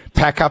 would you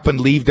pack up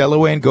and leave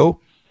Delaware and go?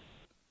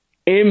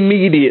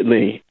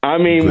 Immediately. I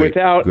mean,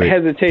 without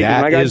hesitation.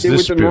 Like I did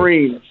with the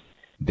Marines.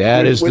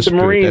 That is with the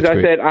Marines.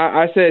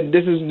 I said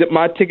this is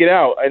my ticket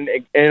out, and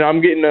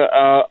I'm getting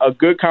a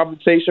good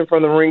compensation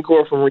from the Marine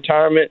Corps, from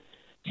retirement,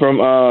 from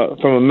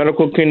a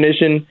medical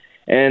condition,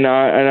 and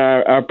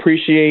I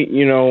appreciate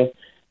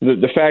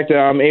the fact that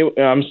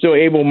I'm still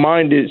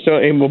able-minded, still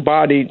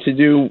able-bodied to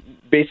do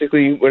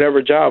basically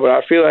whatever job. But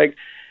I feel like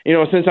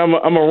since I'm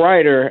a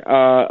writer,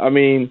 I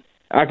mean,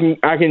 I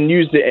can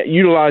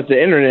utilize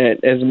the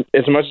internet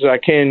as much as I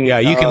can. Yeah,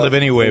 you can live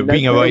anywhere.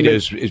 Being a writer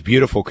is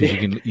beautiful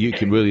because you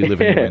can really live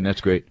anywhere, and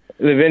that's great.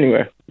 Live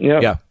anywhere.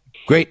 Yeah,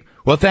 great.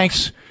 Well,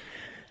 thanks,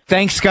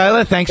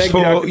 Skylar. Thanks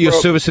for your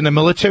service in the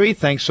military.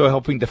 Thanks for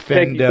helping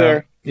defend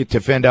our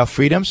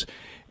freedoms,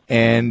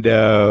 and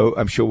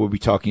I'm sure we'll be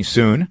talking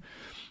soon.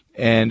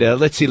 And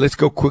let's see. Let's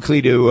go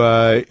quickly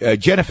to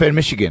Jennifer in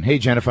Michigan. Hey,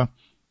 Jennifer.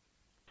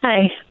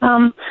 Hi.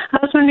 I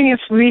was wondering if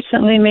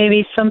recently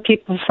maybe some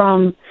people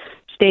from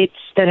states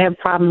that have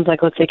problems,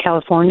 like let's say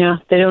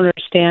California, they don't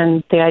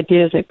understand the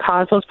ideas that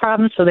cause those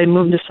problems, so they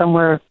move to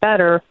somewhere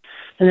better,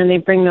 and then they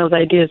bring those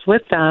ideas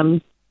with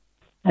them,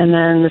 and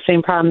then the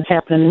same problems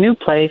happen in the new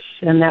place,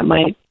 and that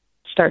might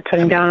start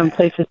cutting down on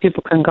places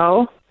people can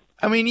go.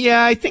 I mean,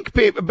 yeah, I think,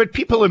 but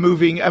people are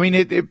moving. I mean,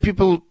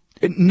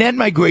 net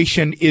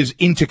migration is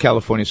into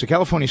California, so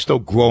California is still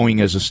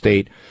growing as a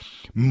state.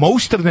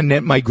 Most of the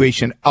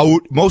migration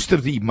out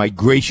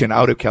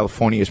of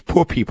California is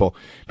poor people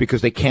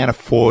because they can't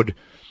afford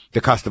the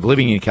cost of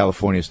living in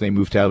California, so they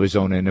move to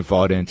Arizona and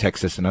Nevada and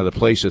Texas and other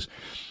places.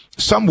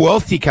 Some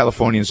wealthy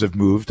Californians have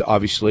moved,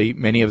 obviously,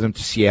 many of them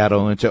to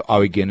Seattle and to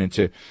Oregon and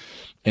to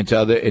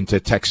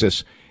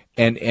Texas.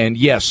 And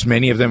yes,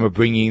 many of them are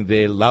bringing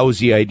their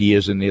lousy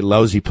ideas and their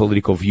lousy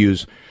political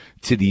views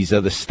to these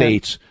other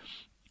states.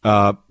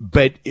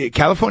 But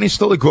California is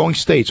still a growing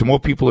state, so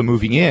more people are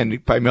moving in,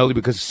 primarily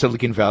because of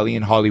Silicon Valley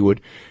and Hollywood.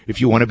 If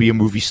you want to be a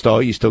movie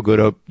star, you still go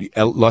to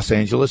Los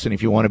Angeles, and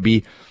if you want to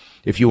be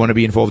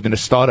involved in a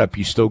startup,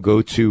 you still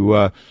go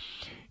to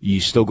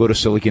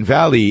Silicon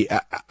Valley.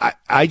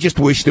 I just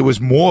wish there was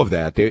more of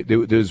that.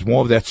 There's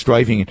more of that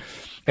striving,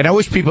 and I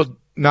wish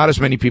not as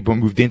many people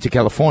moved into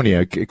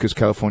California, because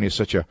California is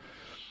such a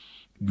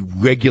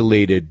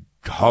regulated,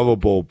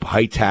 horrible,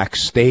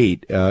 high-tax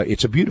state.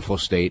 It's a beautiful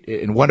state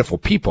and wonderful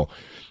people,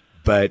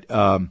 but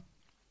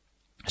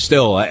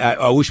still,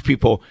 I wish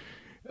people.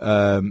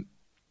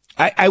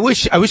 I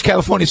wish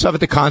California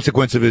suffered the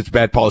consequence of its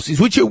bad policies,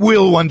 which it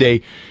will one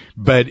day,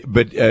 but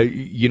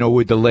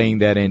we're delaying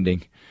that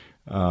ending.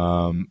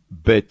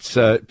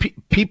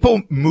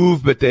 People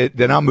move, but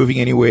they're not moving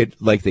anywhere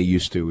like they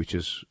used to, which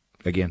is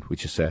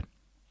sad.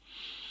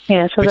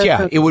 Yeah. So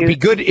it would be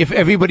good if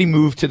everybody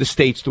moved to the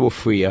states that were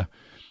freer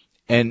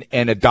and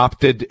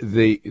adopted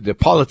the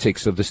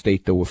politics of the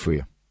state that were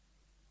freer.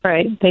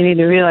 Right. They need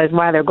to realize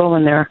why they're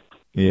going there.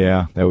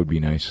 Yeah, that would be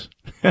nice.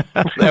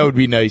 That would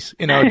be nice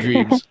in our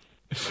dreams.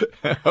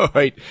 All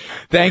right.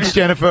 Thanks,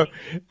 Jennifer.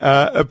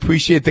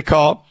 Appreciate the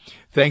call.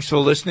 Thanks for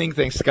listening.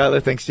 Thanks,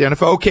 Skylar. Thanks,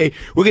 Jennifer. Okay,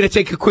 we're going to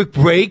take a quick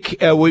break.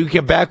 When we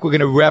get back, we're going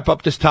to wrap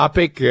up this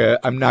topic.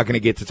 I'm not going to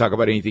get to talk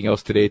about anything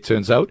else today, it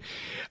turns out.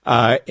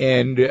 But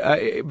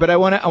I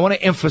want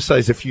to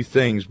emphasize a few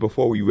things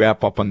before we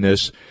wrap up on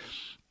this.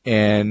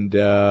 And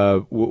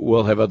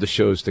we'll have other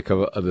shows to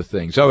cover other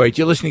things. All right,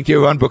 you're listening to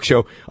Yaron Brook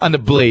Show on the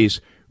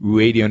Blaze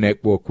Radio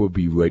Network. We'll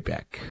be right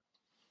back.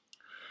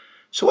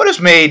 So what has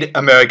made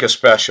America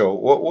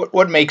special?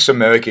 What makes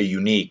America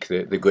unique,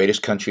 the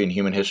greatest country in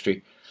human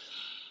history?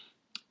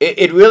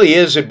 It really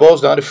is. It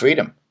boils down to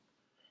freedom.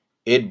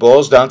 It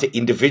boils down to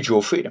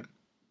individual freedom.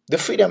 The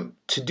freedom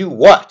to do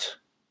what?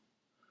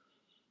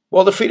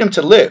 Well, the freedom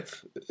to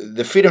live,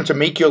 the freedom to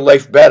make your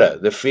life better,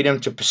 the freedom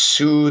to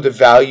pursue the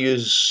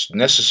values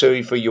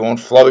necessary for your own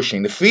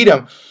flourishing, the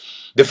freedom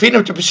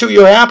to pursue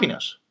your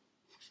happiness,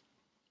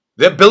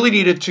 the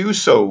ability to do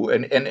so,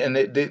 and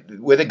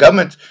where the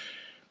government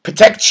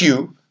protects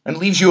you and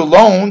leaves you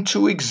alone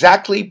to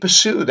exactly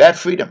pursue that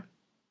freedom.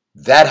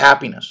 that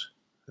happiness,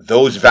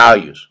 those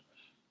values.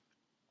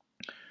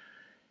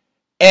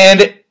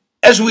 And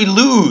as we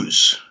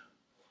lose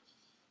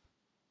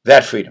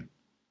that freedom,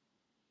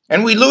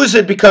 and we lose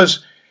it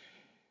because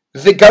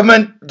the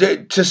government,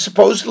 to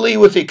supposedly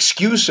with the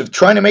excuse of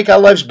trying to make our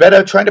lives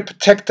better, trying to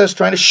protect us,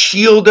 trying to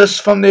shield us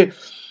from the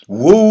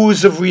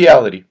woes of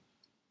reality,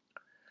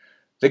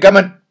 the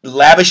government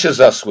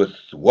lavishes us with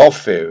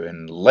welfare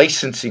and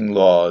licensing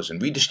laws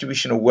and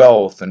redistribution of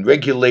wealth and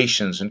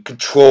regulations and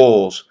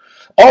controls,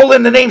 all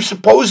in the name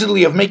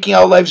supposedly of making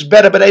our lives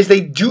better. But as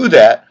they do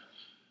that,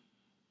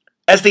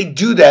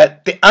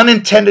 the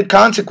unintended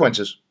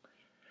consequences,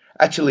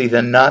 actually,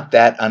 they're not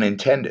that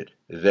unintended.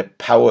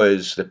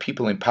 The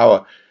people in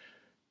power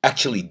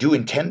actually do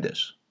intend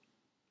this.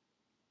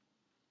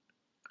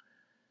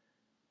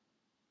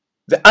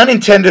 The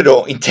unintended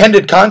or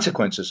intended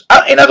consequences,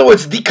 in other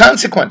words, the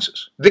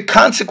consequences,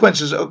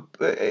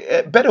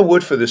 a better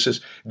word for this is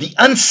the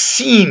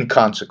unseen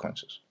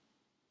consequences,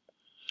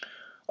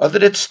 are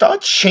that it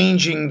starts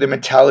changing the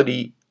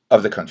mentality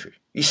of the country.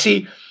 You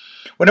see,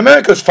 when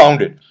America was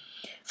founded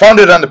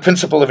on the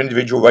principle of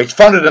individual rights,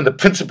 founded on the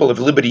principle of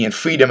liberty and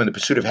freedom and the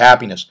pursuit of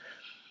happiness,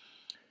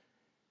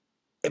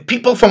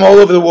 people from all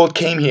over the world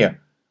came here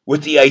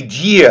with the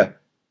idea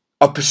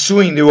of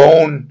pursuing their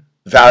own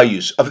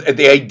values, of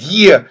the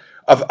idea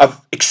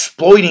of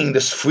exploiting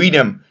this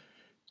freedom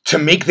to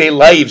make their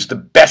lives the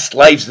best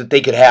lives that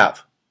they could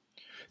have.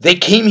 They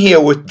came here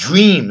with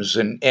dreams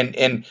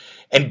and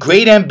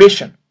great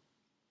ambition.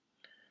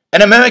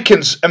 And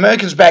Americans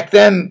back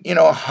then,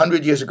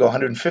 100 years ago,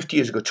 150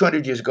 years ago,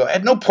 200 years ago,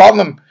 had no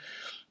problem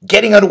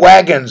getting on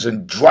wagons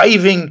and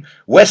driving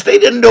west. They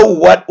didn't know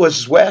what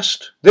was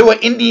west. There were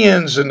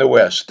Indians in the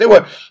west. There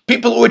were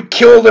people who would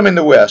kill them in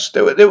the west.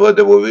 There were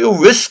real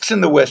risks in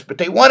the west, but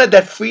they wanted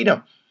that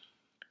freedom.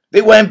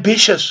 They were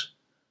ambitious.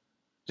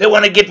 They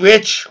wanted to get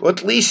rich, or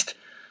at least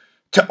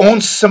to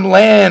own some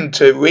land,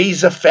 to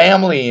raise a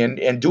family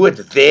and do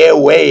it their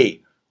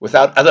way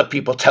without other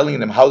people telling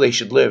them how they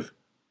should live.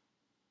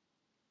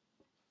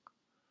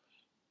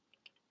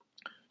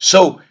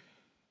 So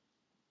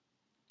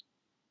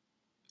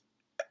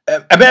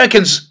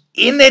Americans,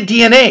 in their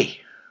DNA,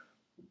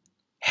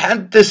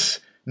 had this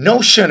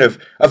notion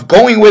of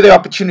going where the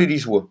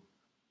opportunities were,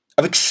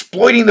 of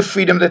exploiting the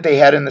freedom that they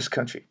had in this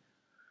country,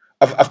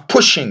 of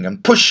pushing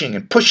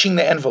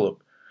the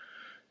envelope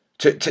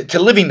to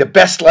living the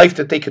best life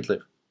that they could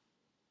live.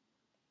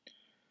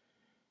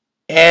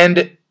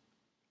 And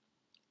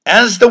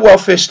as the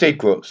welfare state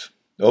grows,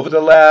 over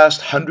the last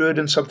 100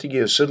 and something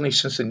years, certainly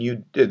since the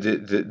New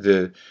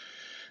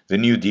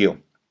Deal,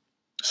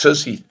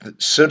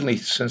 certainly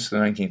since the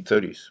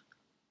 1930s.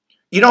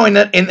 In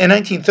the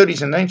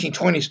 1930s and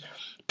 1920s,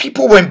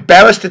 people were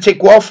embarrassed to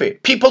take welfare.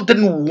 People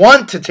didn't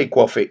want to take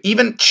welfare.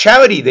 Even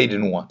charity they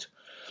didn't want.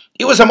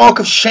 It was a mark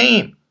of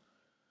shame.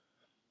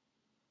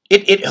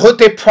 It hurt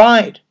their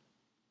pride.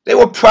 They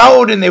were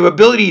proud in their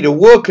ability to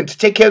work and to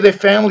take care of their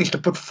families, to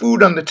put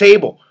food on the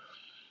table.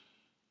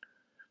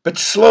 But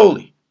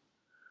slowly,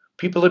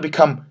 people had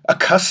become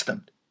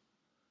accustomed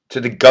to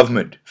the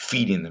government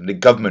feeding them, the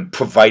government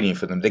providing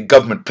for them, the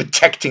government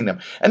protecting them.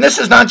 And this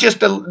is not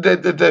just the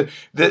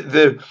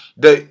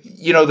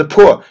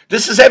poor.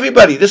 This is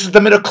everybody. This is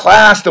the middle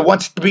class that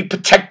wants to be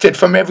protected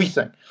from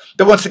everything,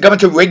 that wants the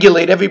government to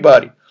regulate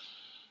everybody.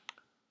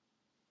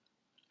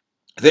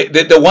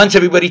 That wants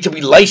everybody to be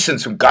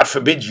licensed, and God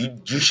forbid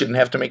you shouldn't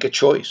have to make a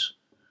choice.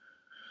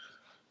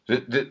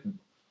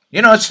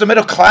 It's the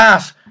middle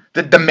class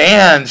that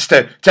demands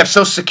to have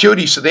Social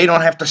Security so they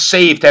don't have to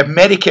save, to have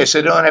Medicare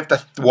so they don't have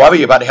to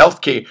worry about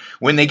health care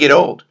when they get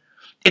old.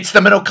 It's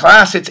the middle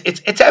class.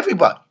 It's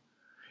everybody.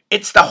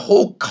 It's the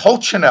whole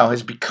culture now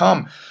has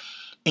become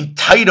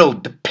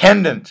entitled,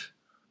 dependent.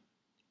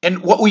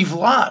 And what we've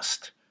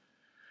lost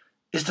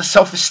is the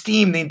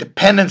self-esteem, the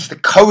independence, the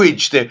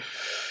courage, the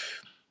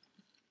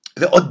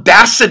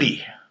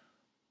audacity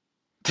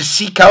to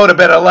seek out a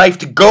better life,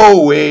 to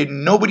go where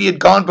nobody had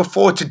gone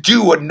before, to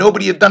do what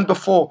nobody had done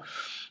before.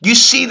 You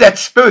see that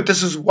spirit.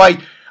 This is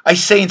why I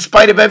say, in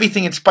spite of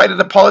everything, in spite of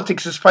the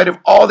politics, in spite of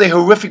all the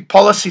horrific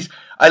policies,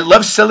 I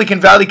love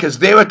Silicon Valley because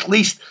there at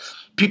least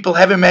people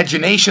have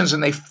imaginations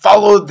and they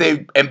follow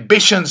their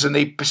ambitions and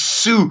they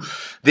pursue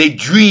their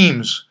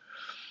dreams.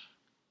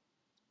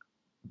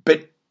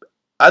 But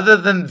other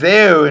than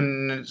there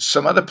and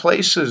some other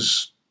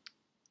places,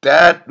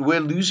 that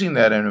we're losing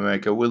that in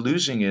America. We're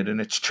losing it,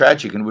 and it's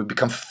tragic, and we've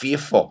become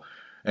fearful.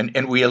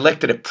 And we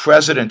elected a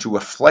president who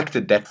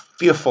reflected that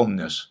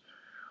fearfulness.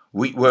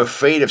 We're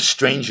afraid of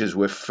strangers.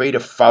 We're afraid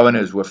of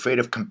foreigners. We're afraid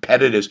of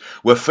competitors.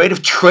 We're afraid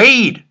of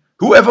trade.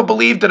 Who ever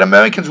believed that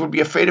Americans would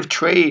be afraid of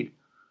trade?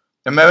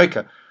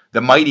 America,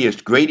 the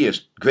mightiest,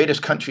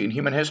 greatest country in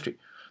human history,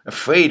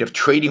 afraid of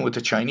trading with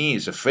the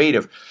Chinese, afraid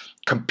of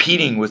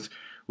competing with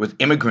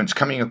immigrants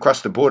coming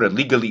across the border,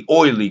 legally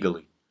or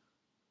illegally.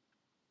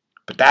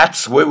 But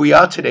that's where we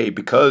are today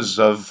because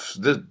of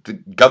the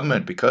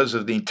government, because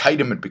of the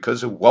entitlement,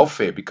 because of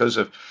welfare, because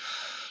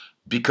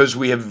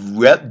we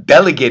have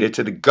delegated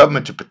to the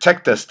government to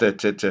protect us,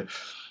 to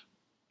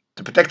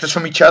to protect us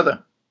from each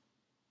other.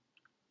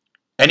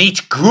 And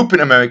each group in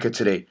America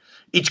today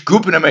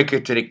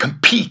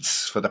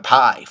competes for the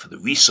pie, for the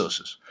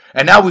resources.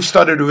 And now we've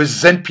started to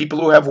resent people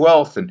who have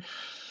wealth. And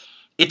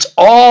it's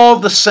all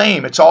the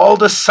same. It's all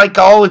the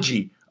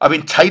psychology of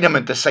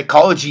entitlement, the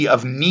psychology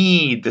of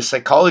need, the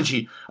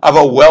psychology of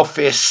a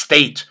welfare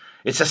state.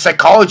 It's a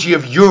psychology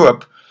of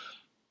Europe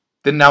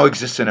that now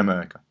exists in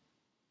America.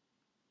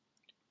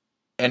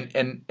 And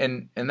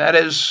that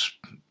is,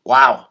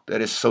 wow,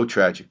 that is so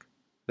tragic.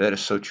 That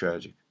is so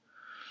tragic.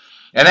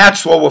 And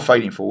that's what we're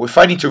fighting for. We're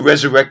fighting to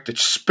resurrect the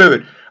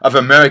spirit of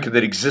America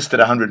that existed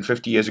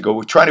 150 years ago.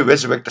 We're trying to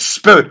resurrect the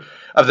spirit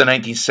of the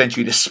 19th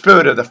century, the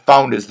spirit of the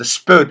founders, the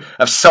spirit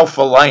of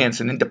self-reliance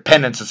and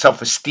independence and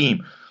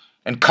self-esteem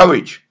and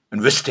courage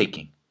and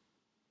risk-taking.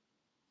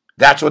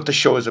 That's what the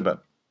show is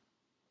about.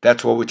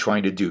 That's what we're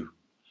trying to do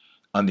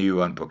on the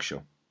Yaron Brook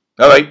Show.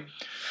 All right.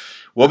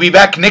 We'll be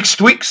back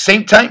next week,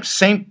 same time,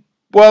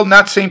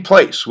 not same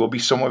place. We'll be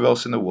somewhere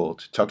else in the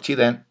world. Talk to you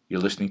then.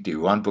 You're listening to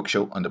Yaron Brook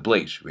Show on the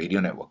Blaze Radio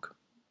Network.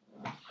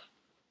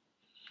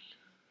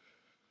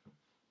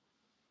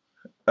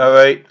 All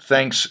right,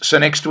 thanks. So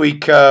next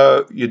week,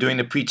 you're doing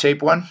the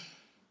pre-tape one?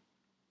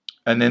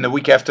 And then the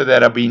week after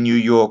that, I'll be in New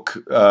York.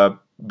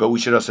 But we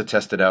should also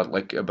test it out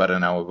like about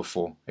an hour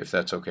before, if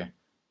that's okay.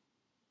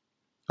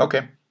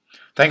 Okay.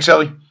 Thanks,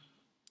 Ellie.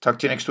 Talk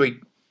to you next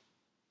week.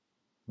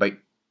 Bye.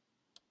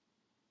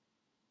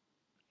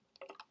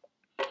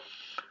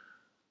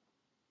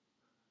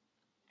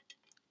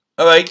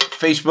 All right,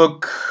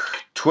 Facebook,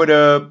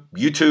 Twitter,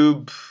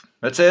 YouTube.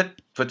 That's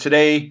it for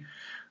today.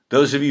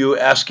 Those of you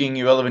asking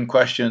irrelevant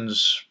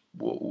questions,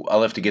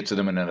 I'll have to get to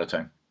them another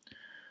time.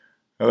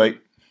 All right.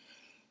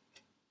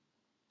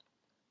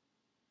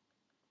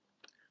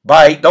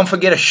 Bye. Don't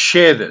forget to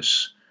share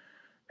this.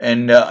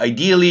 And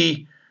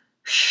ideally,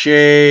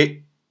 share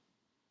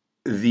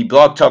the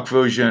Blog Talk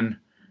version,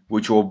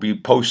 which will be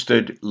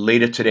posted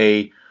later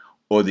today,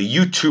 or the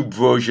YouTube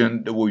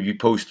version that will be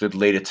posted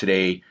later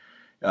today,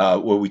 where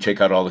we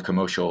take out all the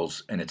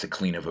commercials and it's a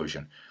cleaner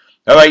version.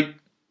 All right.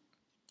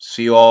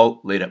 See you all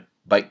later.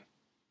 Bye.